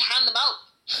not there to hand them out.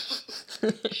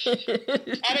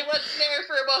 And it wasn't there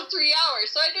for about 3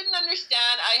 hours. So I didn't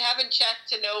understand. I haven't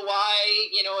checked to know why,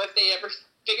 if they ever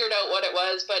figured out what it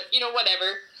was. But,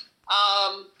 whatever.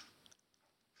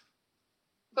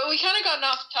 But we kind of gotten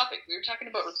off topic. We were talking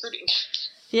about recruiting.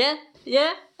 Yeah.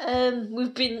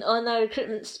 We've been on our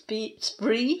recruitment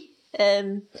spree,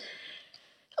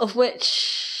 of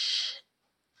which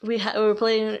we were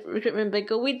playing recruitment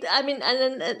bingo. And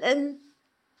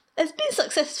it's been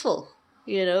successful.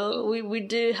 We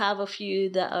do have a few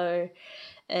that are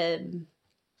in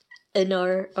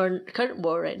our current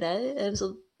war right now, and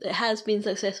so it has been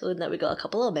successful in that we got a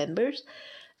couple of members.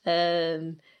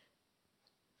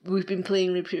 We've been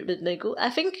playing recruitment bingo. I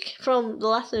think from the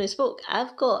last time we spoke,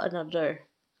 I've got another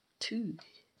 2.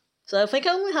 So I think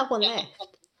I only have 1 left.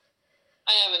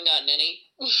 I haven't gotten any.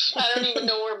 I don't even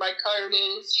know where my card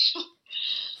is.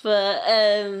 But,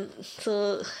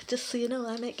 so, just so you know,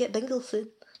 I might get bingo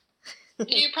soon.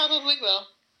 You probably will.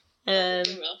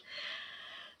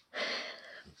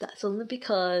 That's only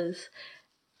because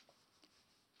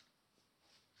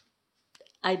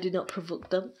I do not provoke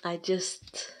them. I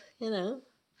just,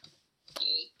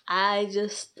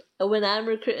 when I'm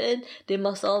recruiting, they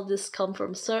must all just come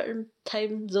from certain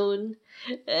time zone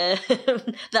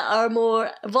that are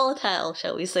more volatile,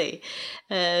 shall we say.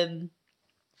 But,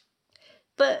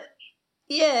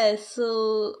 yeah,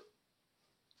 so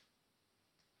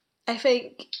I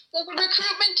think... Well, the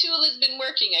recruitment tool has been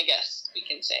working, I guess, we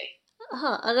can say.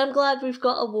 And I'm glad we've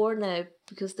got a war now,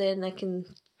 because then I can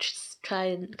try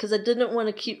and... Because I didn't want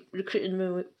to keep recruiting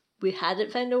when we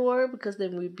hadn't found a war, because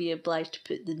then we'd be obliged to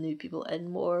put the new people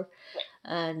in war,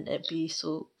 and it'd be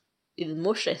so even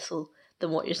more stressful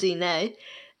than what you're seeing now.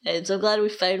 And so I'm glad we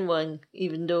found one,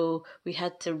 even though we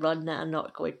had to run at a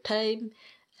not quite time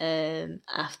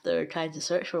after trying to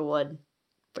search for one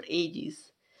for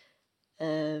ages.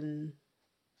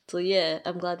 So yeah,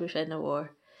 I'm glad we found a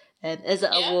war. Is it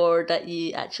a war that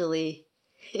you actually...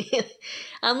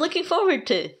 I'm looking forward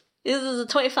to? This is a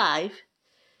 25.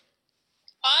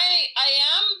 I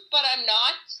am, but I'm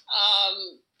not.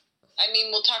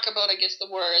 We'll talk about, I guess, the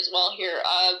war as well here.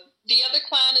 The other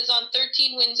clan is on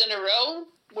 13 wins in a row.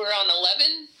 We're on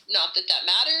 11. Not that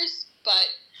matters, but,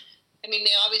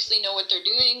 they obviously know what they're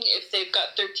doing if they've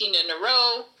got 13 in a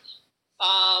row.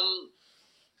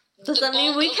 Does that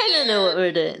mean we kind of know what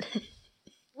we're doing?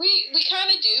 We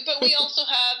kind of do, but we also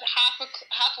have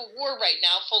half a war right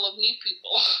now full of new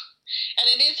people. And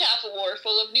it is half a war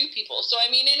full of new people. So,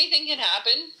 anything can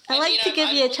happen. I like to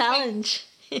give you a challenge.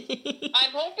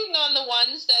 I'm hoping on the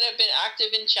ones that have been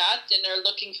active in chat and are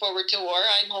looking forward to war,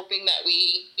 I'm hoping that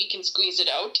we can squeeze it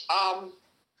out.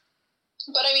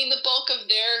 But, the bulk of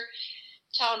their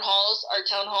town halls are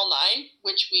Town Hall 9,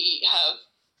 which we have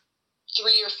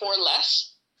 3 or 4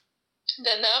 less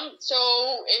than them.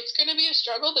 So, it's going to be a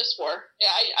struggle, this war.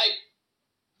 I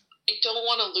don't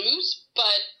want to lose,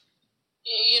 but...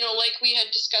 like we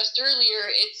had discussed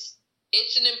earlier, it's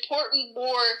an important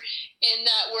war in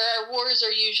that where our wars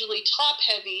are usually top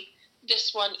heavy,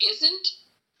 this one isn't,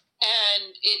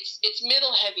 and it's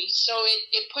middle heavy. So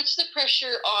it puts the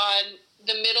pressure on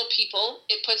the middle people.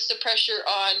 It puts the pressure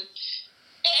on,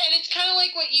 and it's kind of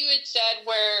like what you had said,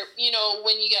 where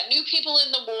when you got new people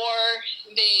in the war,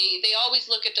 they always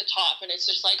look at the top, and it's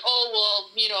just like, oh well,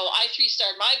 I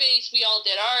 3-starred my base, we all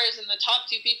did ours, and the top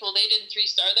 2 people, they didn't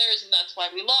 3-star theirs, and that's why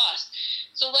we lost.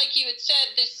 So like you had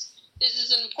said, this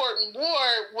is an important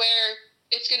war where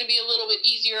it's going to be a little bit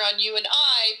easier on you and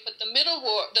I, but the middle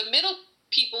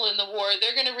people in the war,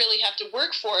 they're going to really have to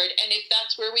work for it. And if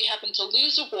that's where we happen to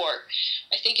lose a war,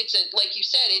 I think like you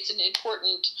said, it's an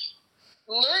important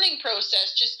learning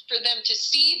process just for them to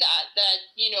see that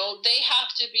they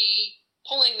have to be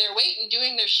pulling their weight and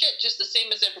doing their shit just the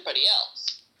same as everybody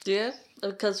else. Yeah,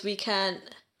 because we can't...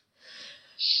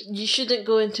 You shouldn't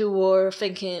go into war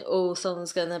thinking, oh,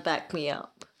 someone's going to back me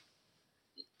up.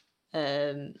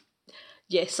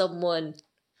 Yes, someone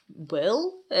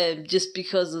will, just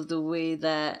because of the way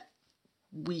that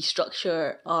we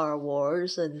structure our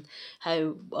wars and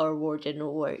how our war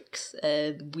general works.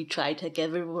 We try to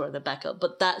give everyone a backup,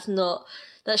 but that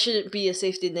shouldn't be a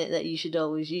safety net that you should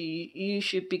always use. You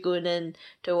should be going in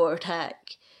to war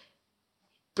attack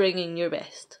bringing your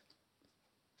best.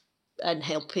 and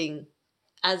helping.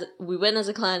 As we win as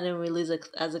a clan and we lose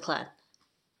as a clan.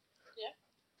 Yeah.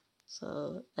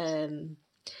 So,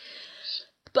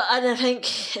 but and I think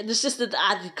there's just the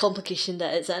added complication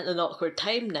that it's at an awkward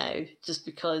time now, just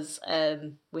because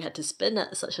we had to spin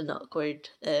it such an awkward,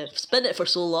 spin it for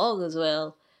so long as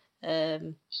well.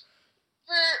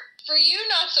 For you,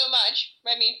 not so much.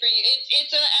 I mean, for you,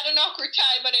 it's at an awkward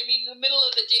time, but I mean, in the middle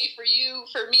of the day for you.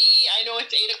 For me, I know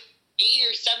it's 8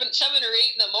 or 7 or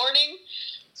 8 in the morning.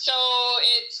 So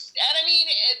it's, and I mean,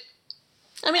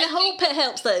 I hope it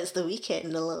helps that it's the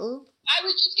weekend a little. I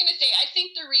was just going to say, I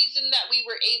think the reason that we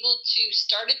were able to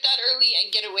start it that early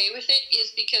and get away with it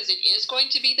is because it is going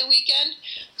to be the weekend.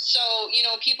 So,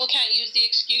 people can't use the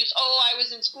excuse, oh, I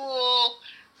was in school.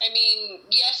 I mean,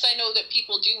 yes, I know that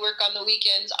people do work on the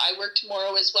weekends. I work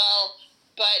tomorrow as well.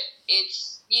 But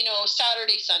it's,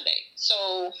 Saturday, Sunday.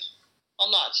 So,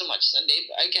 well, not so much Sunday,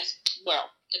 but I guess,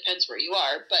 well, depends where you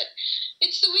are. But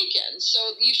it's the weekend. So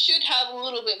you should have a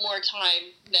little bit more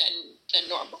time than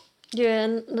normal.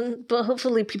 Yeah, but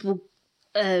hopefully people,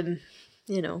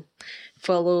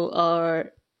 follow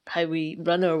how we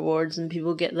run our wards and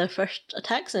people get their first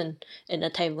attacks in a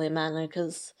timely manner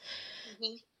because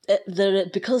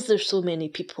because there's so many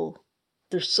people,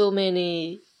 there's so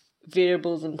many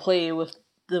variables in play with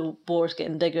the wars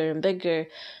getting bigger and bigger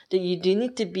that you do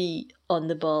need to be on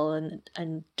the ball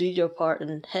and do your part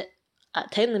and hit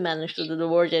at timely manner so that the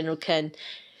war general can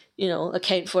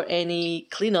account for any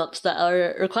cleanups that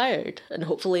are required, and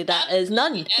hopefully that is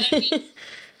none. And I mean,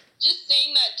 just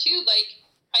saying that too, like,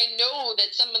 I know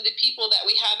that some of the people that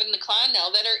we have in the clan now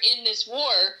that are in this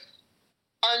war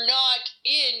are not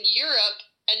in Europe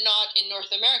and not in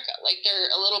North America. Like, they're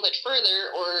a little bit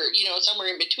further or, somewhere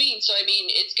in between. So, I mean,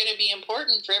 it's going to be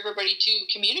important for everybody to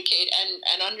communicate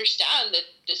and understand that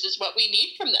this is what we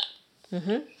need from them.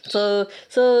 Mm-hmm. So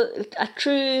a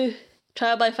true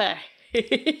trial by fire.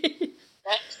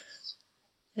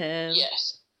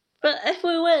 Yes. But if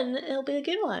we win, it'll be a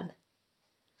good one.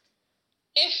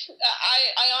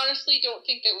 I honestly don't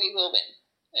think that we will win.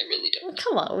 I really don't.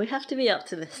 Come on, we have to be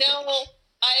optimistic. No,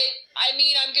 I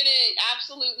mean, I'm going to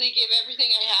absolutely give everything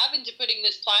I have into putting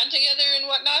this plan together and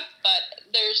whatnot,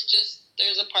 but there's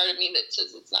a part of me that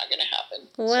says it's not going to happen.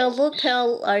 Well, don't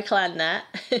tell our clan that.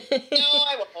 No,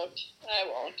 I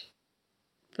won't.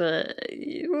 But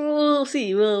we'll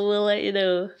see. We'll let you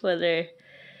know whether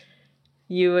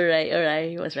you were right or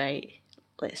I was right.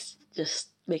 Let's just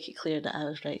make it clear that I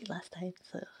was right last time.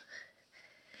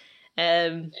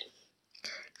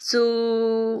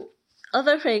 So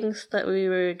other things that we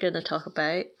were going to talk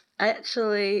about.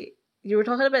 You were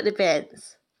talking about the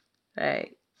events,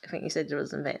 right? I think you said there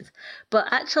was events. But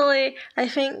actually, I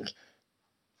think,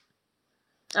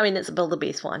 it's a build a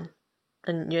base one.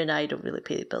 And you and I don't really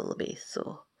pay the build a base,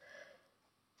 so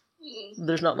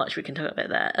there's not much we can talk about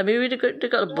that. I mean, we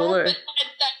got a bowler.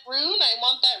 That rune, I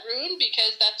want that rune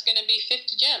because that's going to be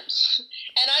 50 gems.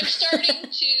 And I'm starting to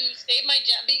save my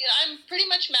gem because I'm pretty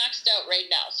much maxed out right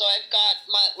now. So I've got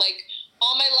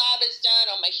all my lab is done,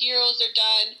 all my heroes are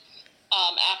done.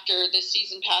 After this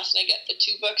season pass, and I get the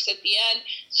 2 books at the end.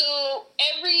 So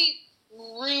every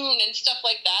rune and stuff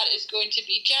like that is going to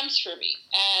be gems for me.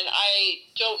 And I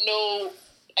don't know,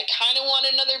 I kind of want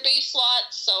another base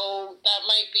slot, so that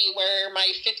might be where my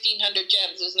 1,500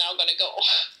 gems is now going to go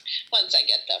once I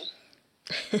get them.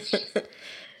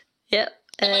 Yep.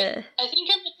 I think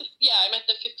I'm at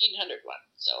the 1,500 one.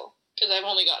 So, because I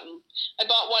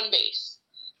bought one base.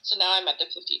 So now I'm at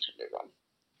the 1,500 one.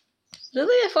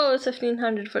 Really? I thought it was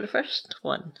 1,500 for the first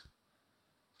one.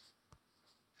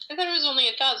 I thought it was only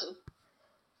 1,000.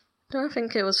 No, I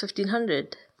think it was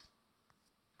 1,500.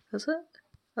 Was it?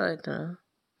 I don't know.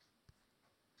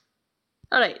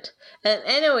 Alright.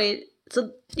 Anyway,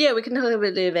 so yeah, we can talk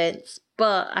about the events,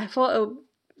 but I thought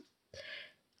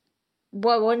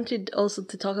what I wanted also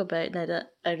to talk about now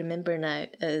that I remember now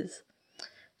is,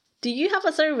 do you have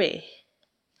a survey?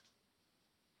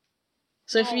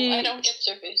 So no, I don't get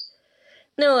surveys.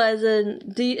 No, as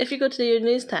in, if you go to your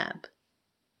news tab,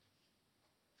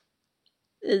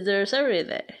 is there a survey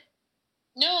there?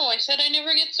 No, I said I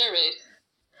never get surveys.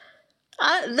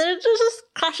 There's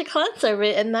a Clash of Clans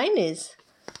survey and mine is.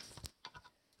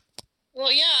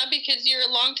 Well, yeah, because you're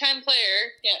a long-time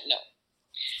player. Yeah, no.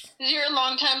 Because you're a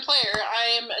long-time player,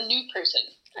 I am a new person.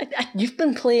 You've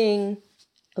been playing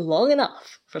long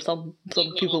enough, for some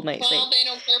people might say. Well, they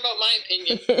don't care about my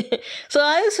opinion. So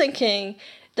I was thinking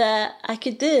that I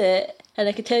could do it, and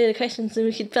I could tell you the questions, and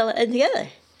we could fill it in together.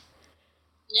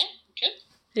 Yeah, good.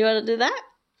 You want to do that?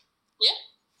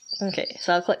 Yeah. Okay,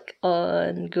 so I'll click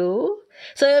on go.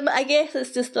 So I guess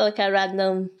it's just like a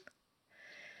random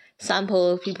sample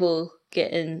of people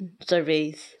getting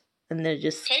surveys and they're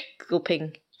just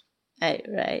scoping out,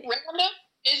 right? Random?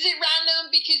 Is it random?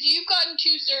 Because you've gotten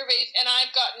 2 surveys and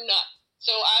I've gotten none.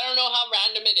 So I don't know how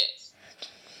random it is.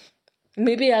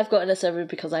 Maybe I've gotten a survey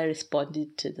because I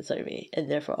responded to the survey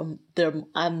and therefore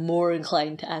I'm more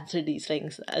inclined to answer these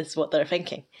things as what they're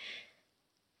thinking.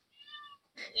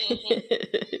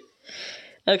 Mm-hmm.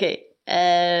 Okay,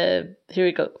 here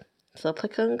we go. So I'll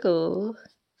click on go.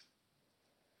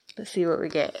 Let's see what we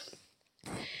get.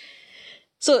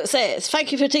 So it says,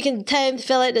 thank you for taking the time to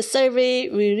fill out the survey.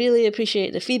 We really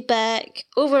appreciate the feedback.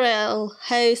 Overall,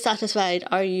 how satisfied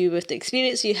are you with the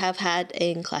experience you have had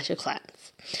in Clash of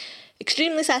Clans?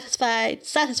 Extremely satisfied,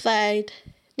 satisfied,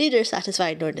 neither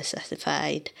satisfied nor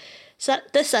dissatisfied,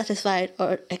 dissatisfied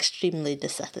or extremely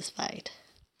dissatisfied.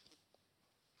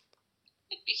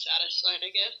 I'd be satisfied, I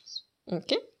guess.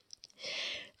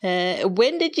 Okay.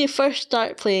 When did you first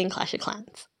start playing Clash of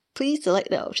Clans? Please select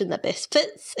the option that best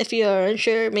fits. If you are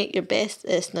unsure, make your best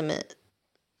estimate.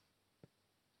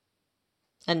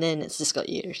 And then it's just got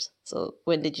years. So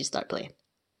when did you start playing?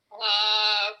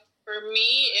 For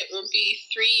me, it will be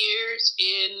 3 years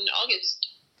in August.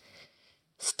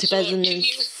 It's 2000 so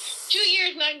 2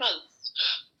 years, 9 months.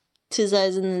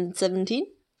 2017?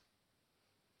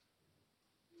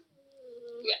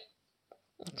 Yeah.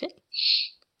 Okay.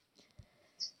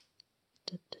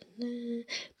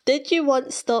 Did you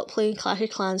once stop playing Clash of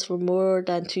Clans for more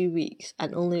than 2 weeks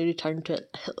and only return to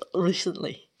it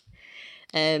recently?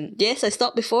 Yes, I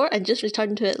stopped before and just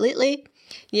returned to it lately.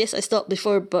 Yes, I stopped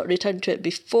before but returned to it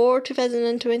before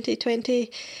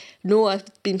 2020. No, I've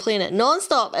been playing it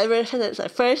non-stop ever since I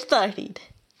first started.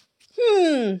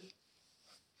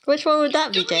 Which one would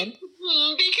that be, Jen?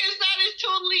 Because that is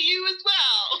totally you as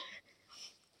well.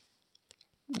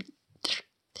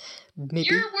 Maybe.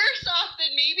 You're worse off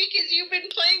than me because you've been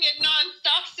playing it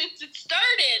non-stop since it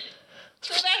started.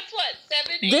 So that's what,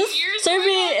 7, 8 this years? This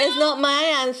survey is not my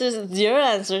answers, it's your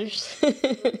answers.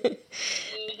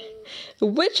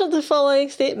 Which of the following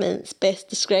statements best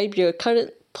describe your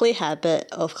current play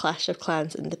habit of Clash of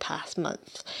Clans in the past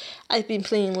month? I've been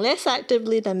playing less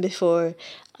actively than before.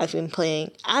 I've been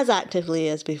playing as actively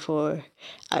as before.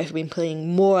 I've been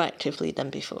playing more actively than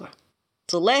before.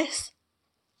 So less,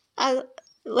 the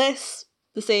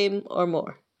same, or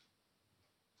more?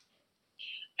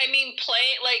 I mean,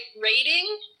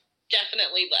 rating,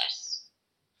 definitely less.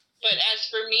 But as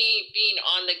for me being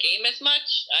on the game as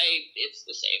much, it's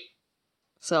the same.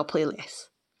 So I'll play less.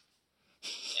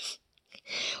 Yeah.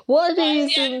 What are the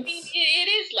reasons? I mean, it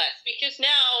is less because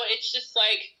now it's just for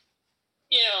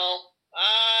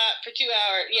 2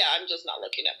 hours, I'm just not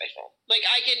looking at my phone. Like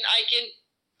I can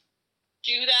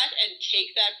do that and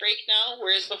take that break now,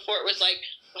 whereas before it was like,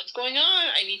 what's going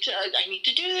on? I need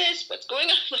to do this. What's going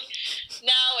on? Like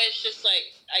now it's just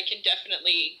like I can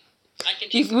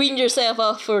You've weaned yourself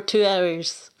off for 2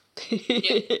 hours.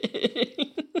 Yeah.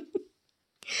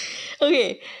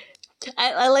 Okay.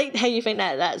 I like how you think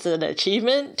that's an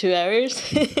achievement, 2 hours.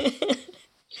 For me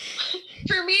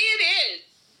it is.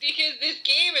 Because this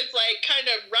game has kind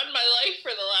of run my life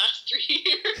for the last 3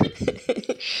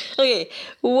 years. Okay,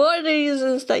 what are the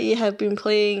reasons that you have been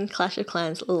playing Clash of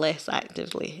Clans less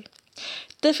actively?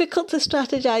 Difficult to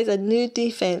strategize a new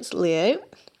defense layout.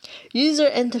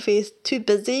 User interface too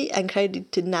busy and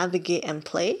crowded to navigate and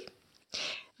play.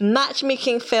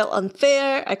 Matchmaking felt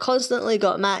unfair. I constantly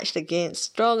got matched against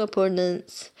strong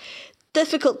opponents.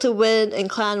 Difficult to win in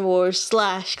Clan Wars /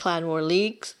 Clan War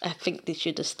leagues. I think they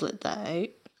should have split that out.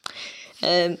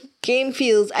 Game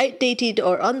feels outdated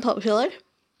or unpopular.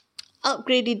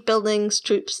 Upgraded buildings,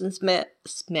 troops and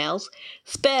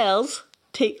spells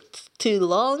take too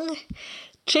long.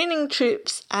 Training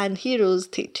troops and heroes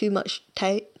take too much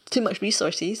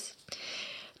resources.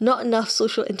 Not enough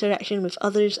social interaction with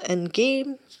others in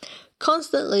game.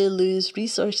 Constantly lose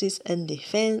resources in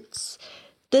defense.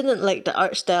 Didn't like the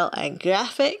art style and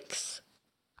graphics.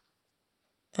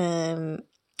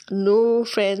 No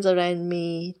friends around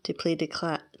me to play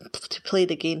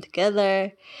the game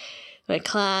together. My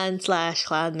clan /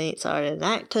 clanmates are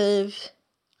inactive.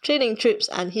 Training troops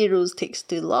and heroes takes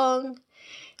too long.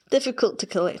 Difficult to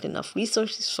collect enough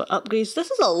resources for upgrades. This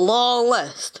is a long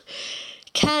list.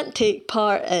 Can't take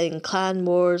part in Clan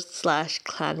Wars /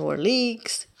 Clan War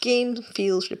leagues. Game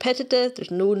feels repetitive.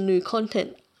 There's no new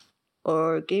content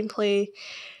or gameplay.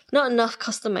 Not enough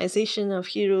customization of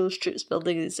heroes, troops,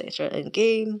 buildings, etc. in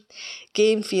game.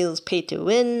 Game feels pay to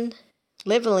win.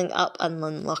 Leveling up and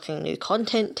unlocking new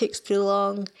content takes too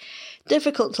long.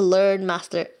 Difficult to learn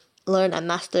and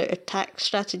master attack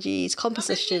strategies,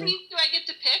 composition. How many do I get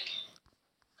to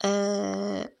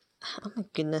pick? Oh my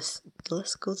goodness, the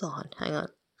list goes on. Hang on.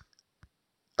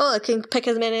 Oh, I can pick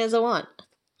as many as I want.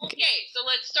 Okay, so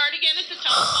let's start again at the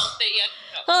top. I'll say yes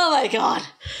or no. Oh my god.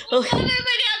 Okay. Okay. Rather than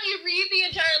have you read the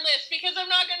entire list because I'm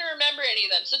not going to remember any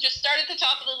of them. So just start at the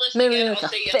top of the list Maybe again. like I'll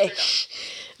a say yes fish.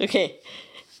 Okay.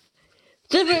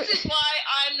 This is why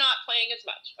I'm not playing as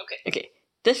much. Okay. Okay.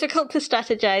 Difficult to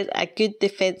strategize a good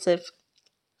defense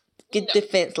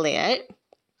layout.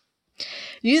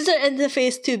 User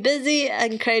interface too busy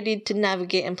and crowded to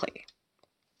navigate and play.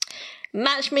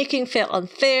 Matchmaking felt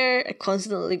unfair. I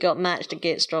constantly got matched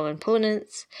against strong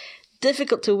opponents.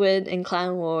 Difficult to win in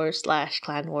Clan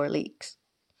War/Clan War leagues.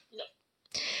 No.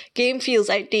 Game feels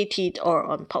outdated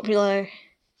or unpopular.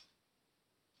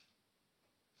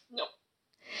 No.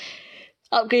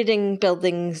 Upgrading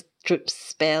buildings, troops,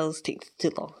 spells takes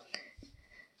too long.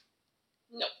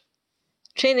 No.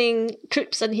 Training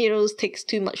troops and heroes takes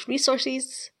too much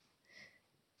resources.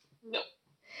 No.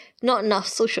 Not enough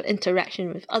social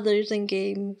interaction with others in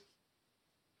game.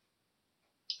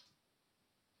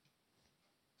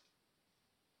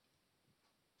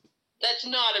 That's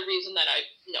not a reason that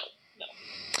no.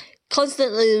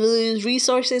 Constantly lose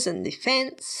resources in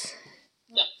defense.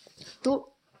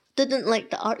 No. Didn't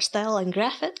like the art style and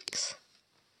graphics.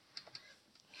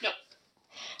 No.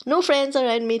 No friends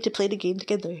around me to play the game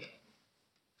together.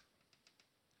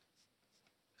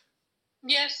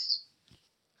 Yes.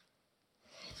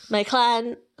 My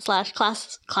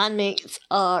clan/clanmates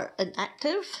are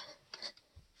inactive.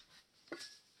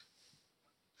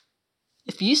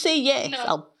 If you say yes, No.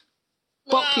 I'll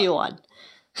pop you on.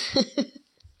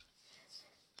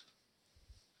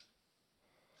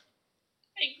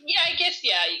 Yeah, I guess,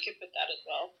 yeah, you could put that as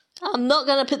well. I'm not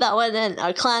going to put that one in.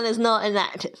 Our clan is not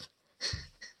inactive.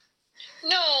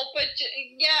 No, but,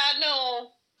 yeah,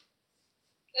 no.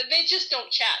 They just don't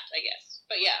chat, I guess.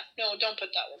 But yeah, no, don't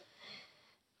put that one.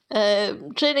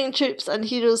 Training troops and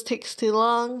heroes takes too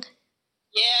long.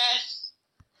 Yes.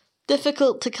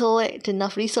 Difficult to collect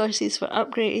enough resources for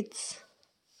upgrades.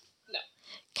 No.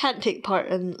 Can't take part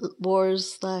in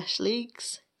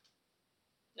wars/leagues.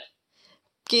 No.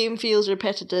 Game feels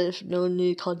repetitive, no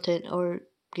new content or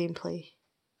gameplay.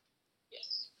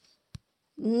 Yes.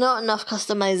 Not enough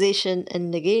customization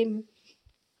in the game.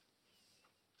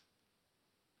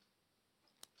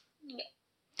 No.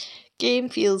 Game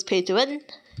feels pay to win.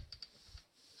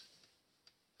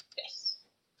 Yes.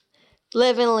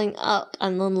 Leveling up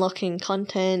and unlocking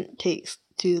content takes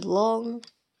too long.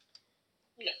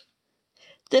 No.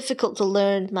 Difficult to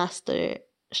learn, master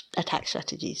attack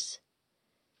strategies.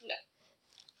 No.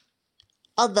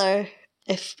 Other,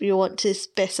 if you want to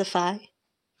specify.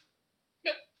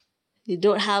 Nope. You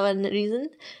don't have a reason.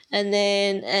 And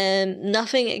then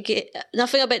nothing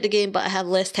about the game, but I have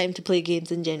less time to play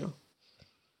games in general.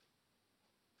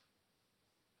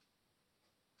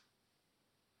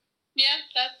 Yeah,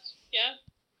 that's, yeah.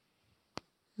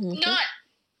 Okay. Not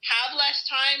have less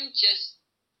time, just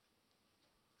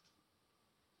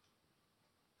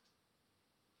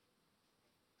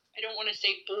I don't want to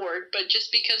say bored, but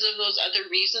just because of those other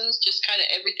reasons, just kind of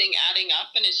everything adding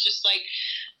up, and it's just like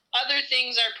other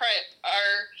things are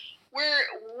we're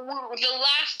the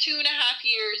last 2.5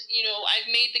 years, you know, I've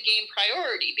made the game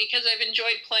priority because I've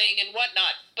enjoyed playing and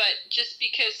whatnot, but just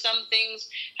because some things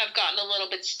have gotten a little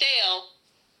bit stale,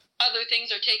 other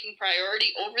things are taking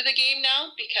priority over the game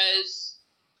now because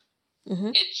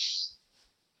it's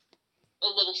a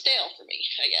little stale for me,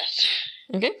 I guess.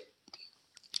 Okay.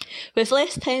 With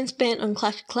less time spent on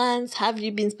Clash of Clans, have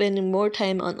you been spending more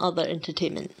time on other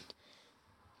entertainment?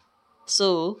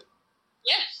 So,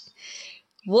 Yes.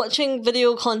 watching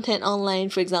video content online,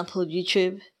 for example,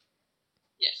 YouTube.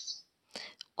 Yes.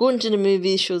 Going to the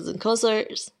movies, shows and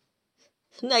concerts.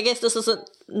 I guess this isn't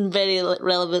very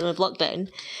relevant with lockdown.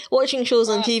 Watching shows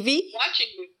on TV.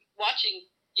 Watching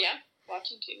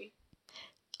TV.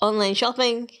 Online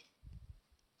shopping.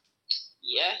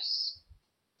 Yes.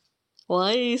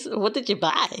 Why? What did you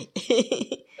buy? I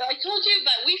told you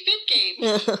that We Fit game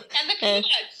and the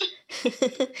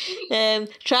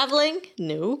peanuts. Traveling?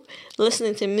 No.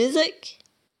 Listening to music?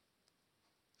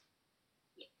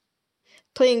 No.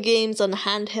 Playing games on a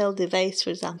handheld device, for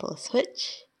example, a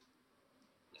Switch?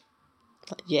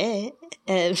 Not yet.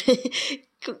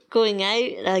 Going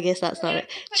out? I guess that's not it.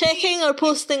 Checking or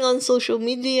posting on social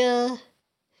media?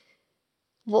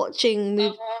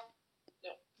 Watching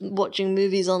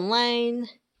movies online?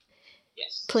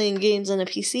 Yes. Playing games on a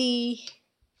PC?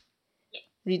 No.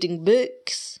 Reading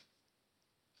books?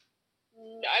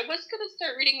 I was going to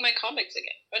start reading my comics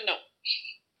again, but no.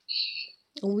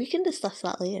 We can discuss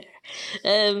that later.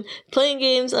 Playing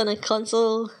games on a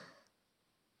console?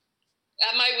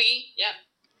 At my Wii, yeah.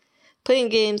 Playing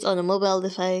games on a mobile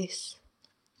device.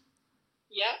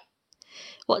 Yeah.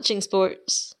 Watching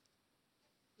sports.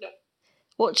 No.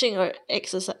 Watching or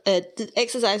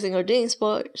exercising or doing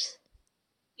sports.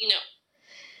 No.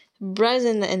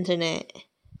 Browsing the internet.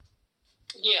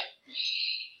 Yeah.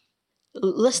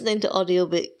 Listening to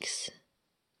audiobooks.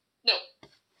 No.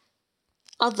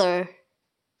 Other.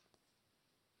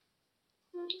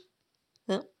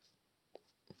 No.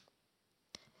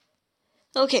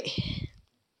 Okay.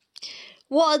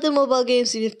 What are the mobile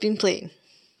games you've been playing?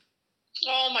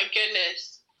 Oh my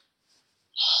goodness.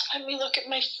 Let me look at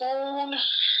my phone.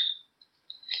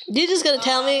 You're just going to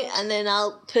tell me, and then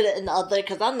I'll put it in the other,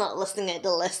 because I'm not listening at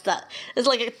the list. It's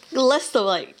like a list of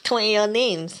like 20 odd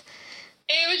names.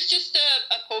 It was just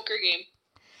a poker game.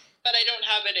 But I don't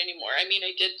have it anymore. I mean,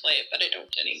 I did play it, but I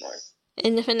don't anymore.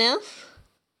 Anything else?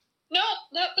 No,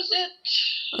 that was it.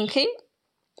 Okay.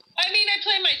 I mean, I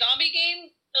play my zombie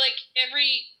game like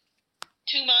every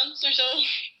 2 months or so.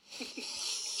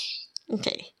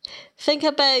 Okay. Think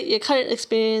about your current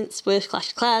experience with Clash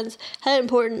of Clans. How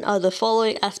important are the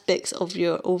following aspects of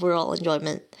your overall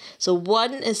enjoyment? So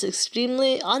 1 is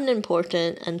extremely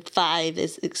unimportant and 5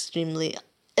 is extremely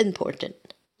important.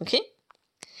 Okay?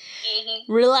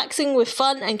 Mm-hmm. Relaxing with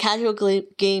fun and casual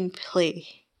gameplay.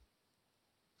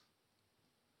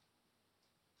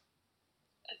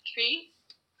 A 3.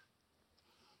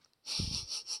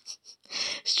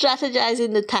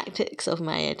 Strategizing the tactics of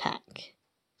my attack.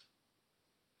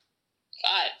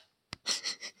 5.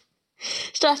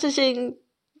 Strategizing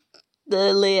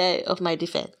the layout of my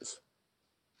defense.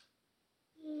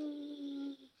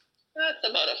 That's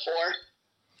about a 4.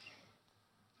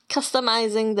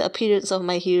 Customizing the appearance of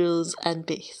my heroes and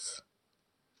base.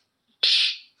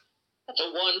 That's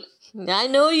a 1. I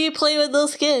know you play with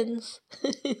those skins.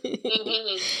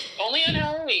 Mm-hmm. Only on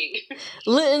Halloween.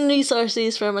 Looting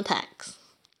resources from attacks.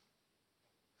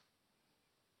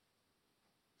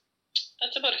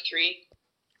 That's about a 3.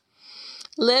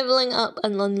 Leveling up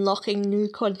and unlocking new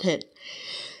content.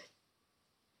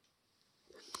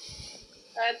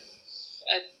 That's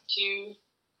a 2.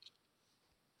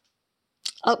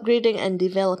 Upgrading and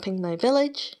developing my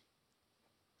village.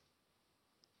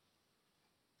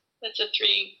 That's a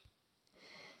 3.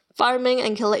 Farming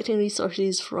and collecting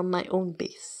resources from my own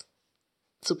base.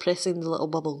 So pressing the little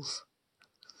bubbles.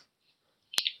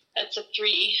 That's a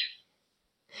 3.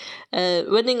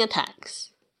 Winning attacks.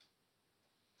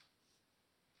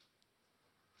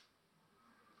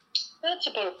 That's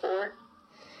about a 4.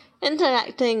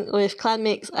 Interacting with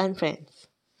clanmates and friends.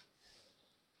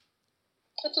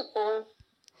 That's a 4.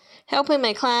 Helping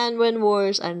my clan win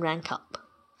wars and rank up.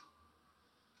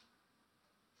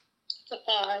 That's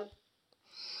a 5.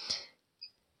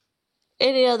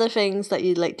 Any other things that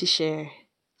you'd like to share?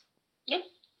 Nope.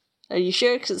 Are you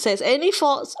sure? Because it says any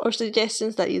thoughts or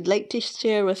suggestions that you'd like to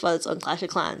share with us on Clash of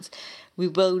Clans. We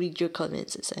will read your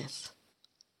comments, it says.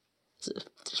 So if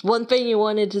there's one thing you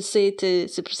wanted to say to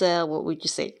Supercell, what would you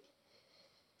say?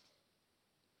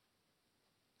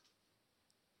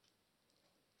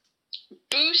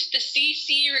 Boost the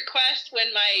CC request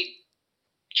when my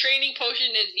training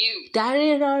potion is used.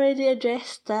 Darian already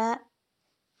addressed that.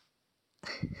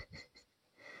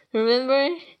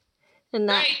 Remember? And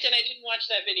that. Right, and I didn't watch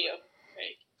that video.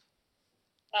 Right.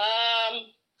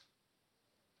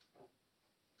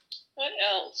 What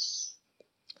else?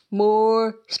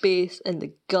 More space in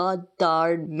the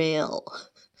goddamn mail.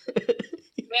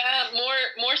 Yeah,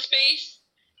 more space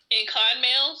in clan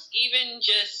mails, even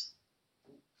just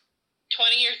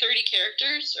 20 or 30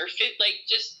 characters, or like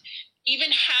just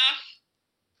even half,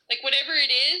 like whatever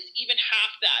it is, even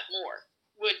half that more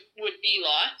would be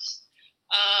lots.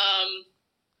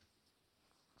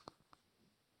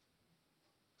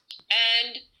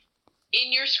 And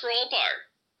in your scroll bar,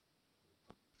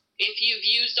 if you've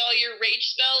used all your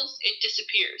rage spells, it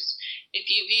disappears. If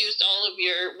you've used all of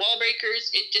your wall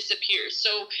breakers, it disappears.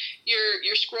 So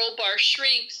your scroll bar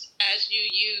shrinks as you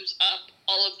use up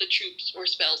all of the troops or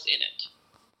spells in it.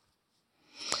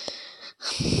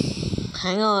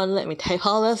 Hang on, let me type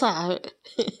all this out.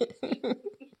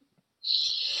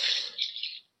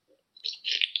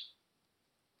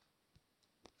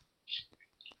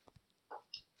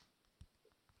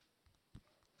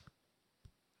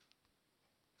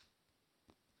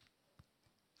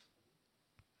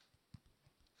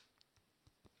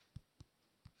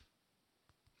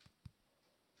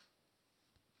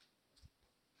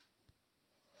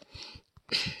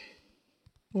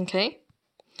 Okay.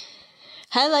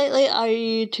 How likely are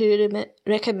you to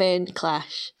recommend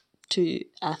Clash to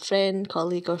a friend,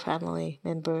 colleague, or family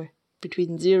member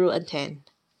between 0 and 10?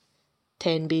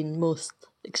 10 being most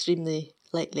extremely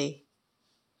likely.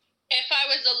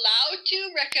 was allowed to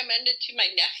recommend it to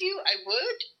my nephew, I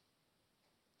would.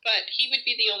 But he would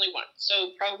be the only one,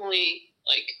 so probably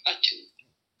like a 2.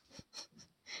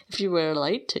 If you were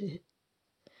allowed to.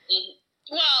 Mm-hmm.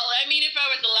 Well, I mean, if I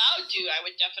was allowed to, I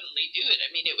would definitely do it.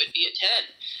 I mean, it would be a 10.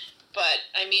 But,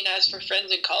 I mean, as for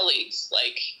friends and colleagues,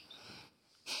 like,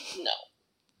 no.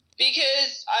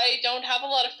 Because I don't have a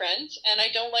lot of friends, and I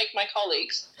don't like my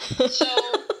colleagues. So,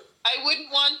 I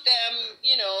wouldn't want them,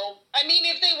 you know... I mean,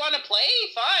 if they want to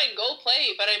play, fine, go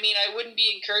play. But, I mean, I wouldn't be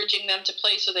encouraging them to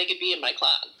play so they could be in my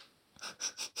clan.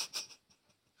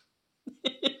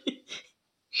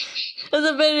 That's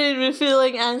a very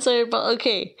revealing answer, but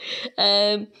okay.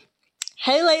 How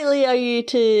likely are you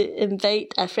to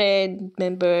invite a friend,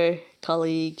 member,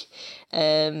 colleague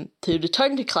to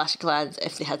return to Clash of Clans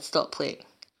if they had stopped playing?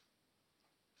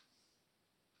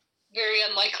 Very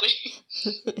unlikely.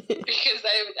 Because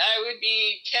I would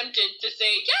be tempted to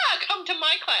say, yeah, come to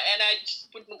my clan, and I just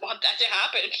wouldn't want that to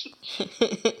happen.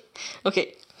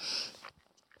 Okay.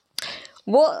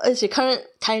 What is your current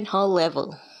Town Hall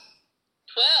level?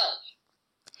 12.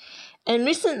 In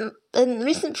recent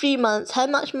 3 months, how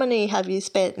much money have you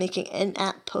spent making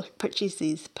in-app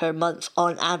purchases per month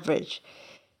on average?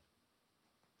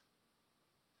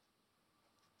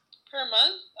 Per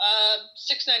month?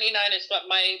 $6.99 is what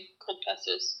my cold pass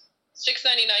is.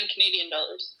 $6.99 Canadian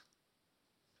dollars.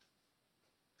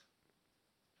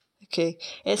 Okay.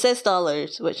 It says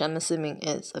dollars, which I'm assuming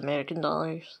is American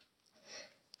dollars.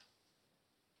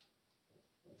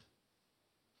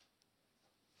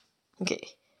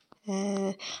 Okay.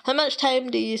 How much time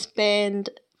do you spend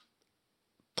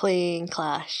playing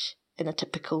Clash in a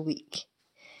typical week?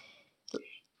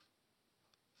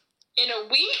 In a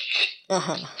week?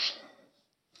 Uh-huh.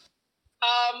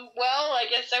 Well, I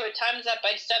guess I would times that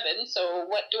by 7, so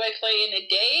what do I play in a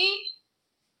day?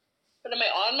 What am I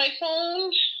on my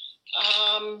phone?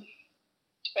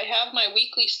 Do I have my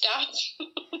weekly stats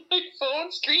on my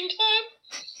phone? Screen time?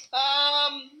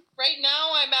 Right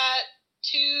now I'm at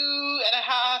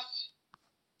 2.5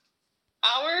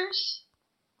 hours,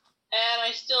 and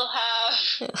I still have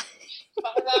 5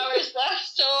 hours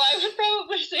left, so I would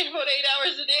probably say about 8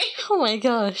 hours a day. Oh my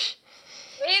gosh.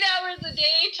 8 hours a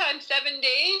day times 7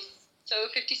 days, so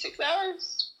 56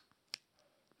 hours.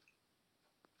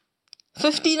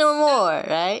 15 or more,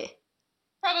 right?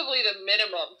 Probably the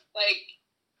minimum. Like,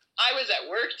 I was at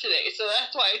work today, so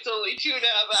that's why it's only 2.5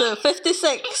 hours. So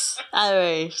 56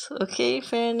 hours. Okay,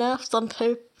 fair enough. Some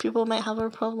people might have a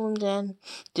problem, Jen.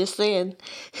 Just saying.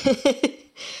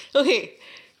 Okay.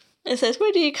 It says,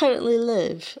 where do you currently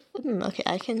live? Okay,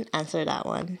 I can answer that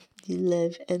one. You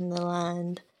live in the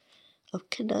land of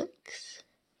Canucks.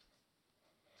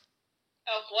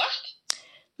 Of what?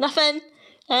 Nothing.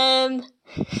 I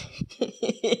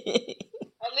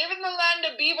live in the land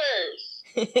of beavers.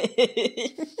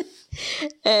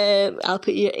 I'll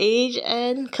put your age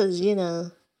in, because, you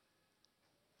know.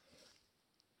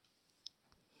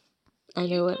 I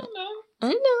know what.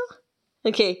 I know.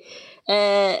 Okay.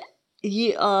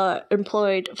 You are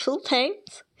employed full time.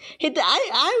 Hey,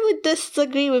 I would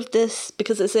disagree with this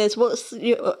because it says, what's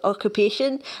your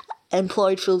occupation?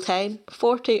 Employed full time,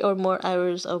 40 or more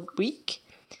hours a week.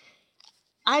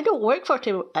 I don't work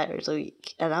 40 hours a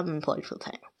week and I'm employed full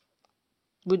time.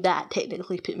 Would that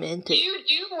technically put me into? You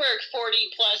do work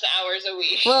 40 plus hours a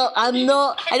week. Well, I'm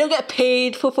not. I don't get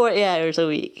paid for 40 hours a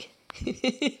week.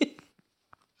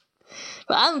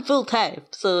 But I'm full time,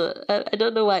 so I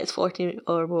don't know why it's 40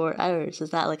 or more hours. Is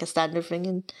that like a standard thing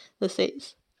in the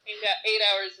States? 8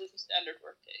 hours is a standard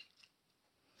work day.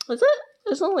 Is it?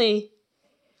 It's only...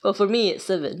 Well, for me it's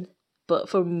 7, but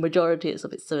for majority it's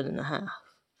about 7.5.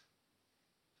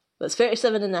 But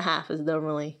 37.5 is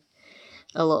normally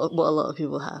what a lot of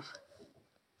people have.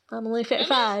 I'm only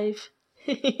 35.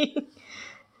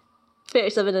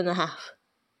 37.5.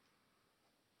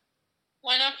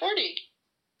 Why not 40?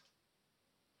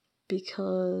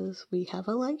 Because we have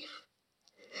a life.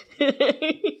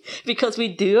 Because we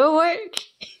do our work.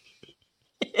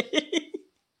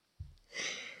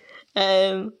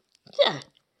 Yeah.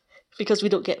 Because we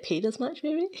don't get paid as much,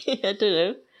 maybe? I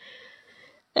don't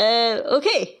know.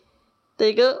 Okay. There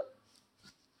you go.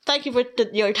 Thank you for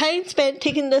your time spent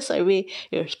taking this survey.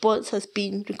 Your response has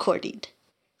been recorded.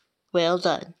 Well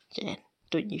done, Jen.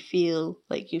 Don't you feel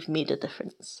like you've made a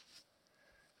difference?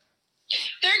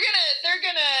 They're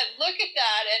gonna look at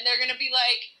that and they're gonna be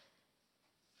like,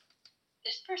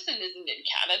 this person isn't in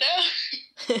Canada.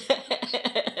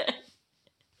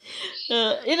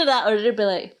 Either that or they'll be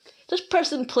like, this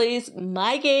person plays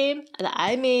my game that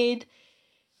I made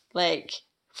like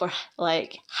for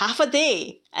like half a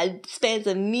day and spends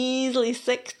a measly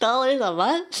 $6 a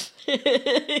month.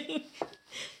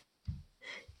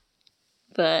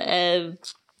 But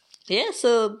yeah,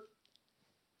 so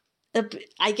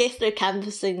I guess they're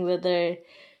canvassing whether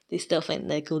they still think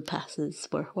the gold pass is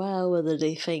worthwhile, whether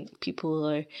they think people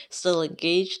are still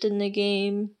engaged in the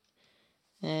game,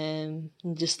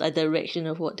 just a direction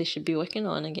of what they should be working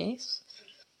on, I guess.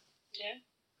 Yeah.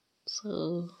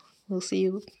 So we'll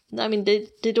see. I mean,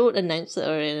 they don't announce it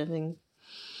or anything.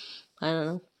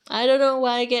 I don't know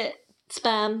why I get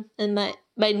spam in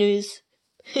my news.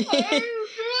 I'm not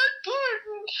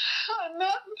important. I'm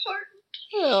not important.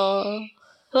 Oh,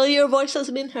 well, your voice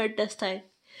has been heard this time.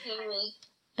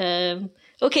 Okay.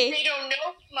 They don't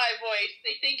know my voice.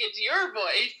 They think it's your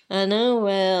voice. I know.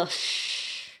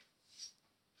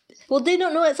 Well, they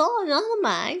don't know it's all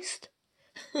anonymized.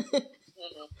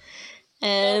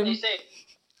 They say.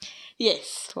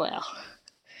 Yes. Well.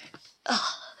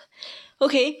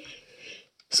 Okay.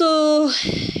 So,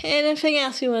 anything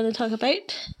else you want to talk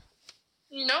about?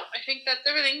 No, I think that's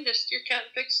everything. Just you can't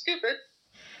fix stupid.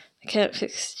 I can't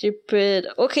fix stupid.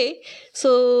 Okay,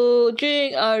 so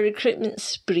during our recruitment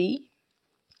spree,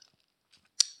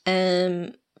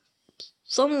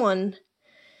 someone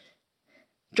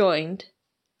joined,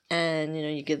 and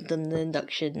you give them the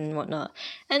induction and whatnot,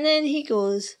 and then he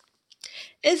goes,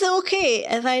 "Is it okay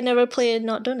if I never play and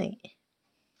not donate?"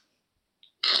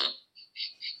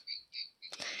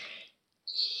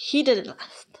 He didn't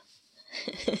last.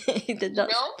 He did not.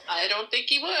 No, I don't think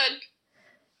he would.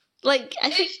 Like, I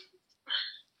think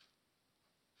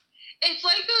it's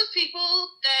like those people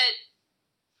that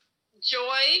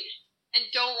join and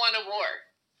don't want a war.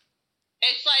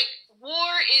 It's like,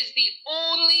 war is the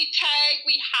only tag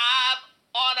we have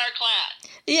on our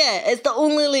clan. Yeah, it's the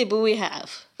only label we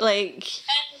have. Like,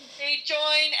 and they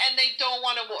join and they don't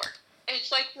want a war.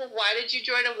 It's like, well, why did you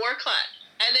join a war clan?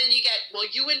 And then you get, well,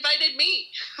 you invited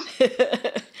me.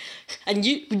 And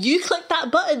you clicked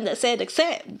that button that said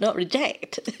accept, not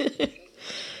reject.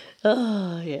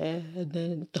 Oh, yeah. And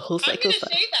then the whole cycle. I'm going to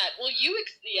say that. Well,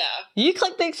 yeah. You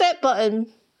clicked the accept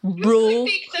button, bro. You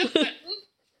clicked the accept button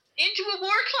into a war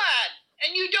clan,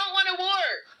 and you don't want a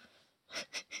war.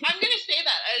 I'm going to say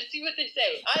that. I'll see what they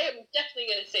say. I am definitely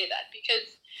going to say that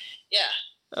because, yeah.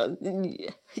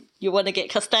 You want to get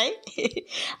cussed out?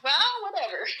 Well,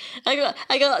 whatever.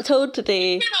 I got told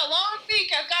today. It's been a long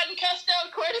week. I've gotten cussed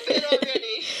out quite a bit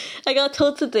already. I got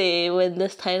told today when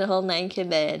this Town Hall 9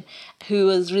 came in, who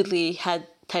was really had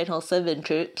Town Hall 7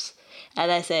 troops, and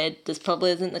I said, this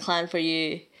probably isn't the clan for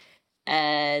you,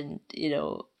 and,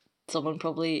 someone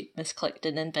probably misclicked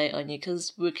an invite on you,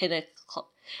 because we're kind of...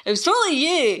 It was totally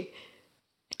you!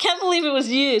 I can't believe it was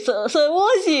you. So it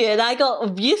was you, and I got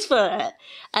abuse for it.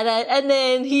 And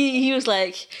then he was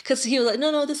like, because he was like,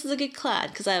 no, this is a good clan.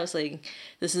 Because I was like,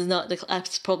 this is not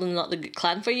it's probably not the good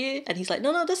clan for you. And he's like,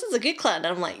 no, this is a good clan. And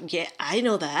I'm like, yeah, I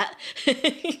know that.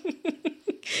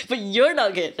 But you're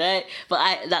not good, right?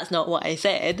 But that's not what I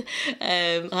said.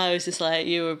 I was just like,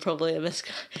 you were probably it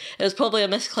was probably a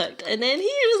misclick. And then he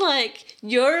was like,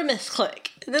 you're a misclick.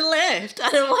 And then left.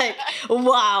 And I'm like,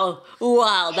 wow,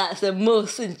 that's the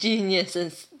most ingenious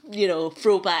and,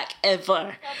 throwback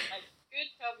ever.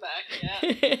 Good comeback,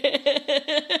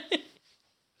 yeah.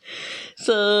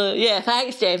 So, yeah,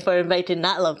 thanks, Jen, for inviting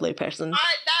that lovely person.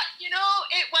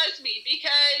 It was me,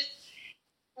 because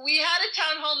we had a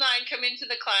Town Hall 9 come into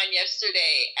the clan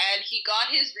yesterday, and he got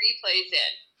his replays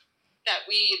in that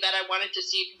I wanted to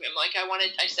see from him.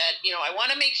 I said, I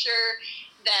want to make sure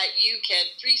that you can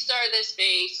 3-star this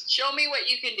base, show me what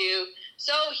you can do.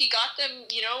 So he got them,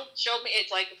 showed me.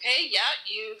 It's like, okay, yeah,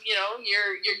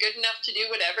 you're good enough to do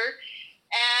whatever.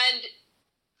 And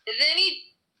then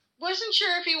he wasn't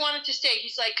sure if he wanted to stay.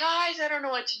 He's like, guys, I don't know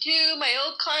what to do. My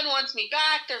old clan wants me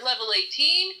back. They're level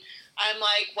 18. I'm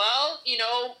like, well,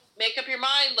 make up your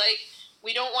mind. Like,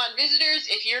 we don't want visitors.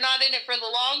 If you're not in it for the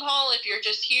long haul, if you're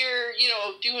just here,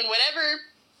 doing whatever,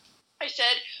 I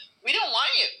said, we don't want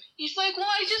you. He's like, well,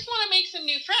 I just want to make some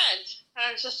new friends. And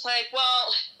I was just like,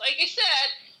 well, like I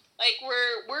said, like,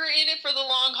 we're in it for the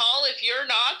long haul. If you're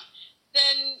not,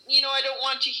 then, I don't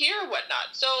want you here or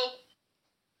whatnot. So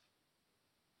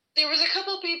there was a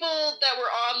couple people that were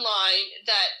online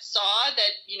that saw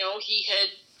that, he had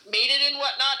made it and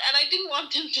whatnot, and I didn't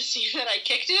want them to see that I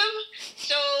kicked him.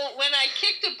 So when I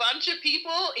kicked a bunch of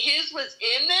people, his was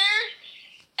in there,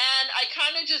 and I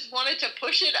kind of just wanted to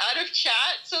push it out of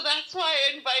chat, so that's why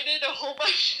I invited a whole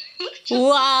bunch.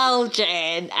 Wow,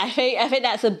 Jen, I think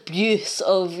that's abuse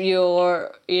of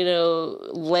your,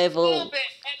 level. A little bit.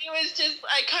 And it was just,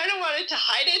 I kind of wanted to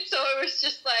hide it, so it was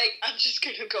just like, I'm just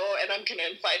going to go and I'm going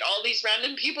to invite all these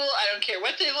random people. I don't care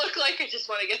what they look like. I just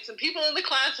want to get some people in the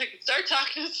class so I can start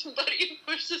talking to somebody and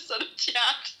push this on a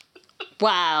chat.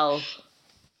 Wow.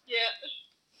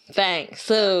 Yeah. Thanks.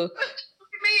 So... Look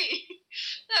at me.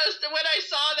 That was when I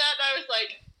saw that, I was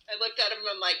like, I looked at him and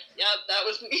I'm like, yeah, that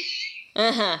was me.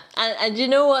 Uh-huh. And you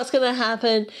know what's going to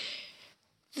happen?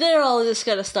 They're all just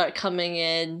going to start coming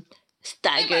in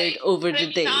staggered over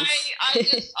the days. I'll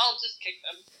just kick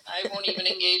them. I won't even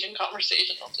engage in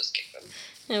conversation. I'll just kick them.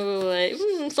 And we're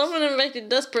like, someone invited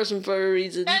this person for a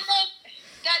reason. And then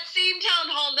that same Town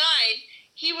Hall 9,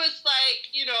 he was like,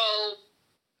 you know,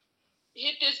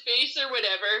 hit this base or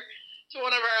whatever to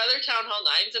one of our other Town Hall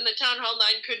 9s, and the Town Hall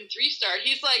 9 couldn't 3-star.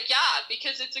 He's like, yeah,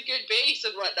 because it's a good base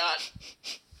and whatnot.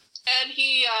 And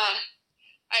he,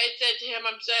 I said to him,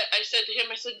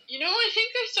 you know, I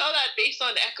think I saw that base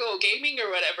on Echo Gaming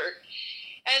or whatever.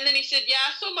 And then he said,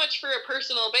 yeah, so much for a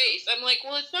personal base. I'm like,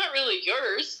 well, it's not really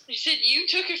yours. He said, you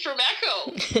took it from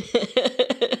Echo.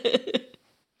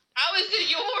 How is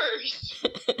it yours?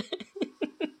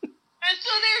 And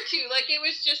so there too, like, it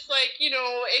was just like, you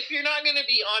know, if you're not going to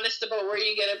be honest about where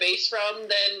you get a base from,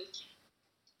 then,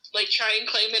 like, try and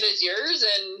claim it as yours,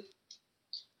 and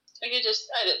I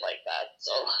didn't like that,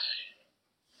 so.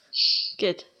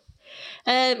 Good.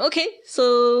 Okay,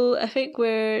 so I think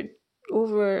we're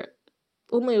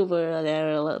only over an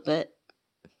hour a little bit.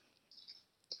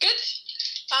 Good.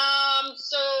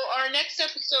 So our next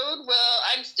episode, well,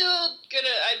 I'm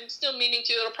still meaning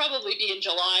to, it'll probably be in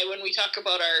July when we talk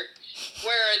about our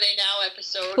Where Are They Now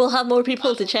episode. We'll have more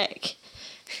people to check.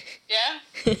 Yeah.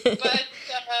 But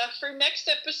for next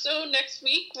episode, next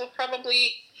week, we'll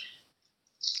probably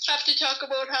have to talk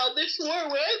about how this war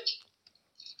went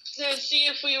and see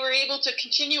if we were able to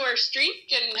continue our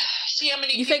streak and see how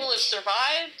many people have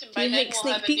survived. And by then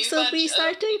we'll have a new bunch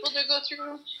of people to go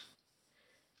through.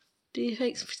 Do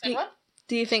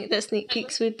you think that sneak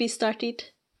peeks would be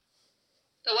started?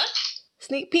 The what?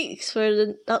 Sneak peeks for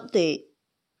the update.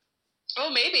 Oh,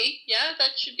 maybe. Yeah,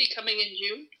 that should be coming in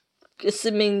June.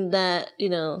 Assuming that, you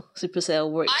know, Supercell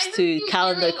works to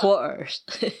calendar quarters.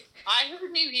 I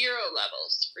heard new hero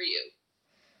levels for you.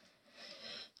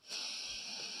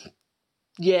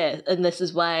 Yeah, and this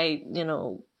is why, you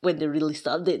know, when they release the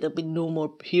update, there'll be no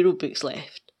more hero books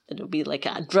left. It'll be like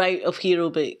a drought of hero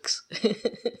books.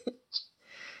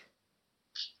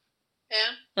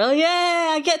 Yeah. Oh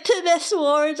yeah, I get to this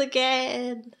wars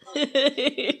again. Yeah,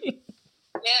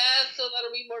 so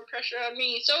that'll be more pressure on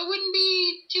me. So it wouldn't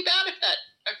be too bad if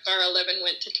our 11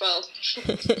 went to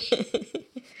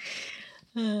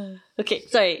 12. Okay,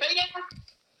 sorry. But yeah,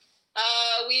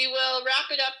 we will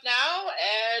wrap it up now,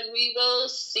 and we will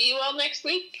see you all next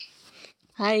week.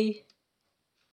 Hi.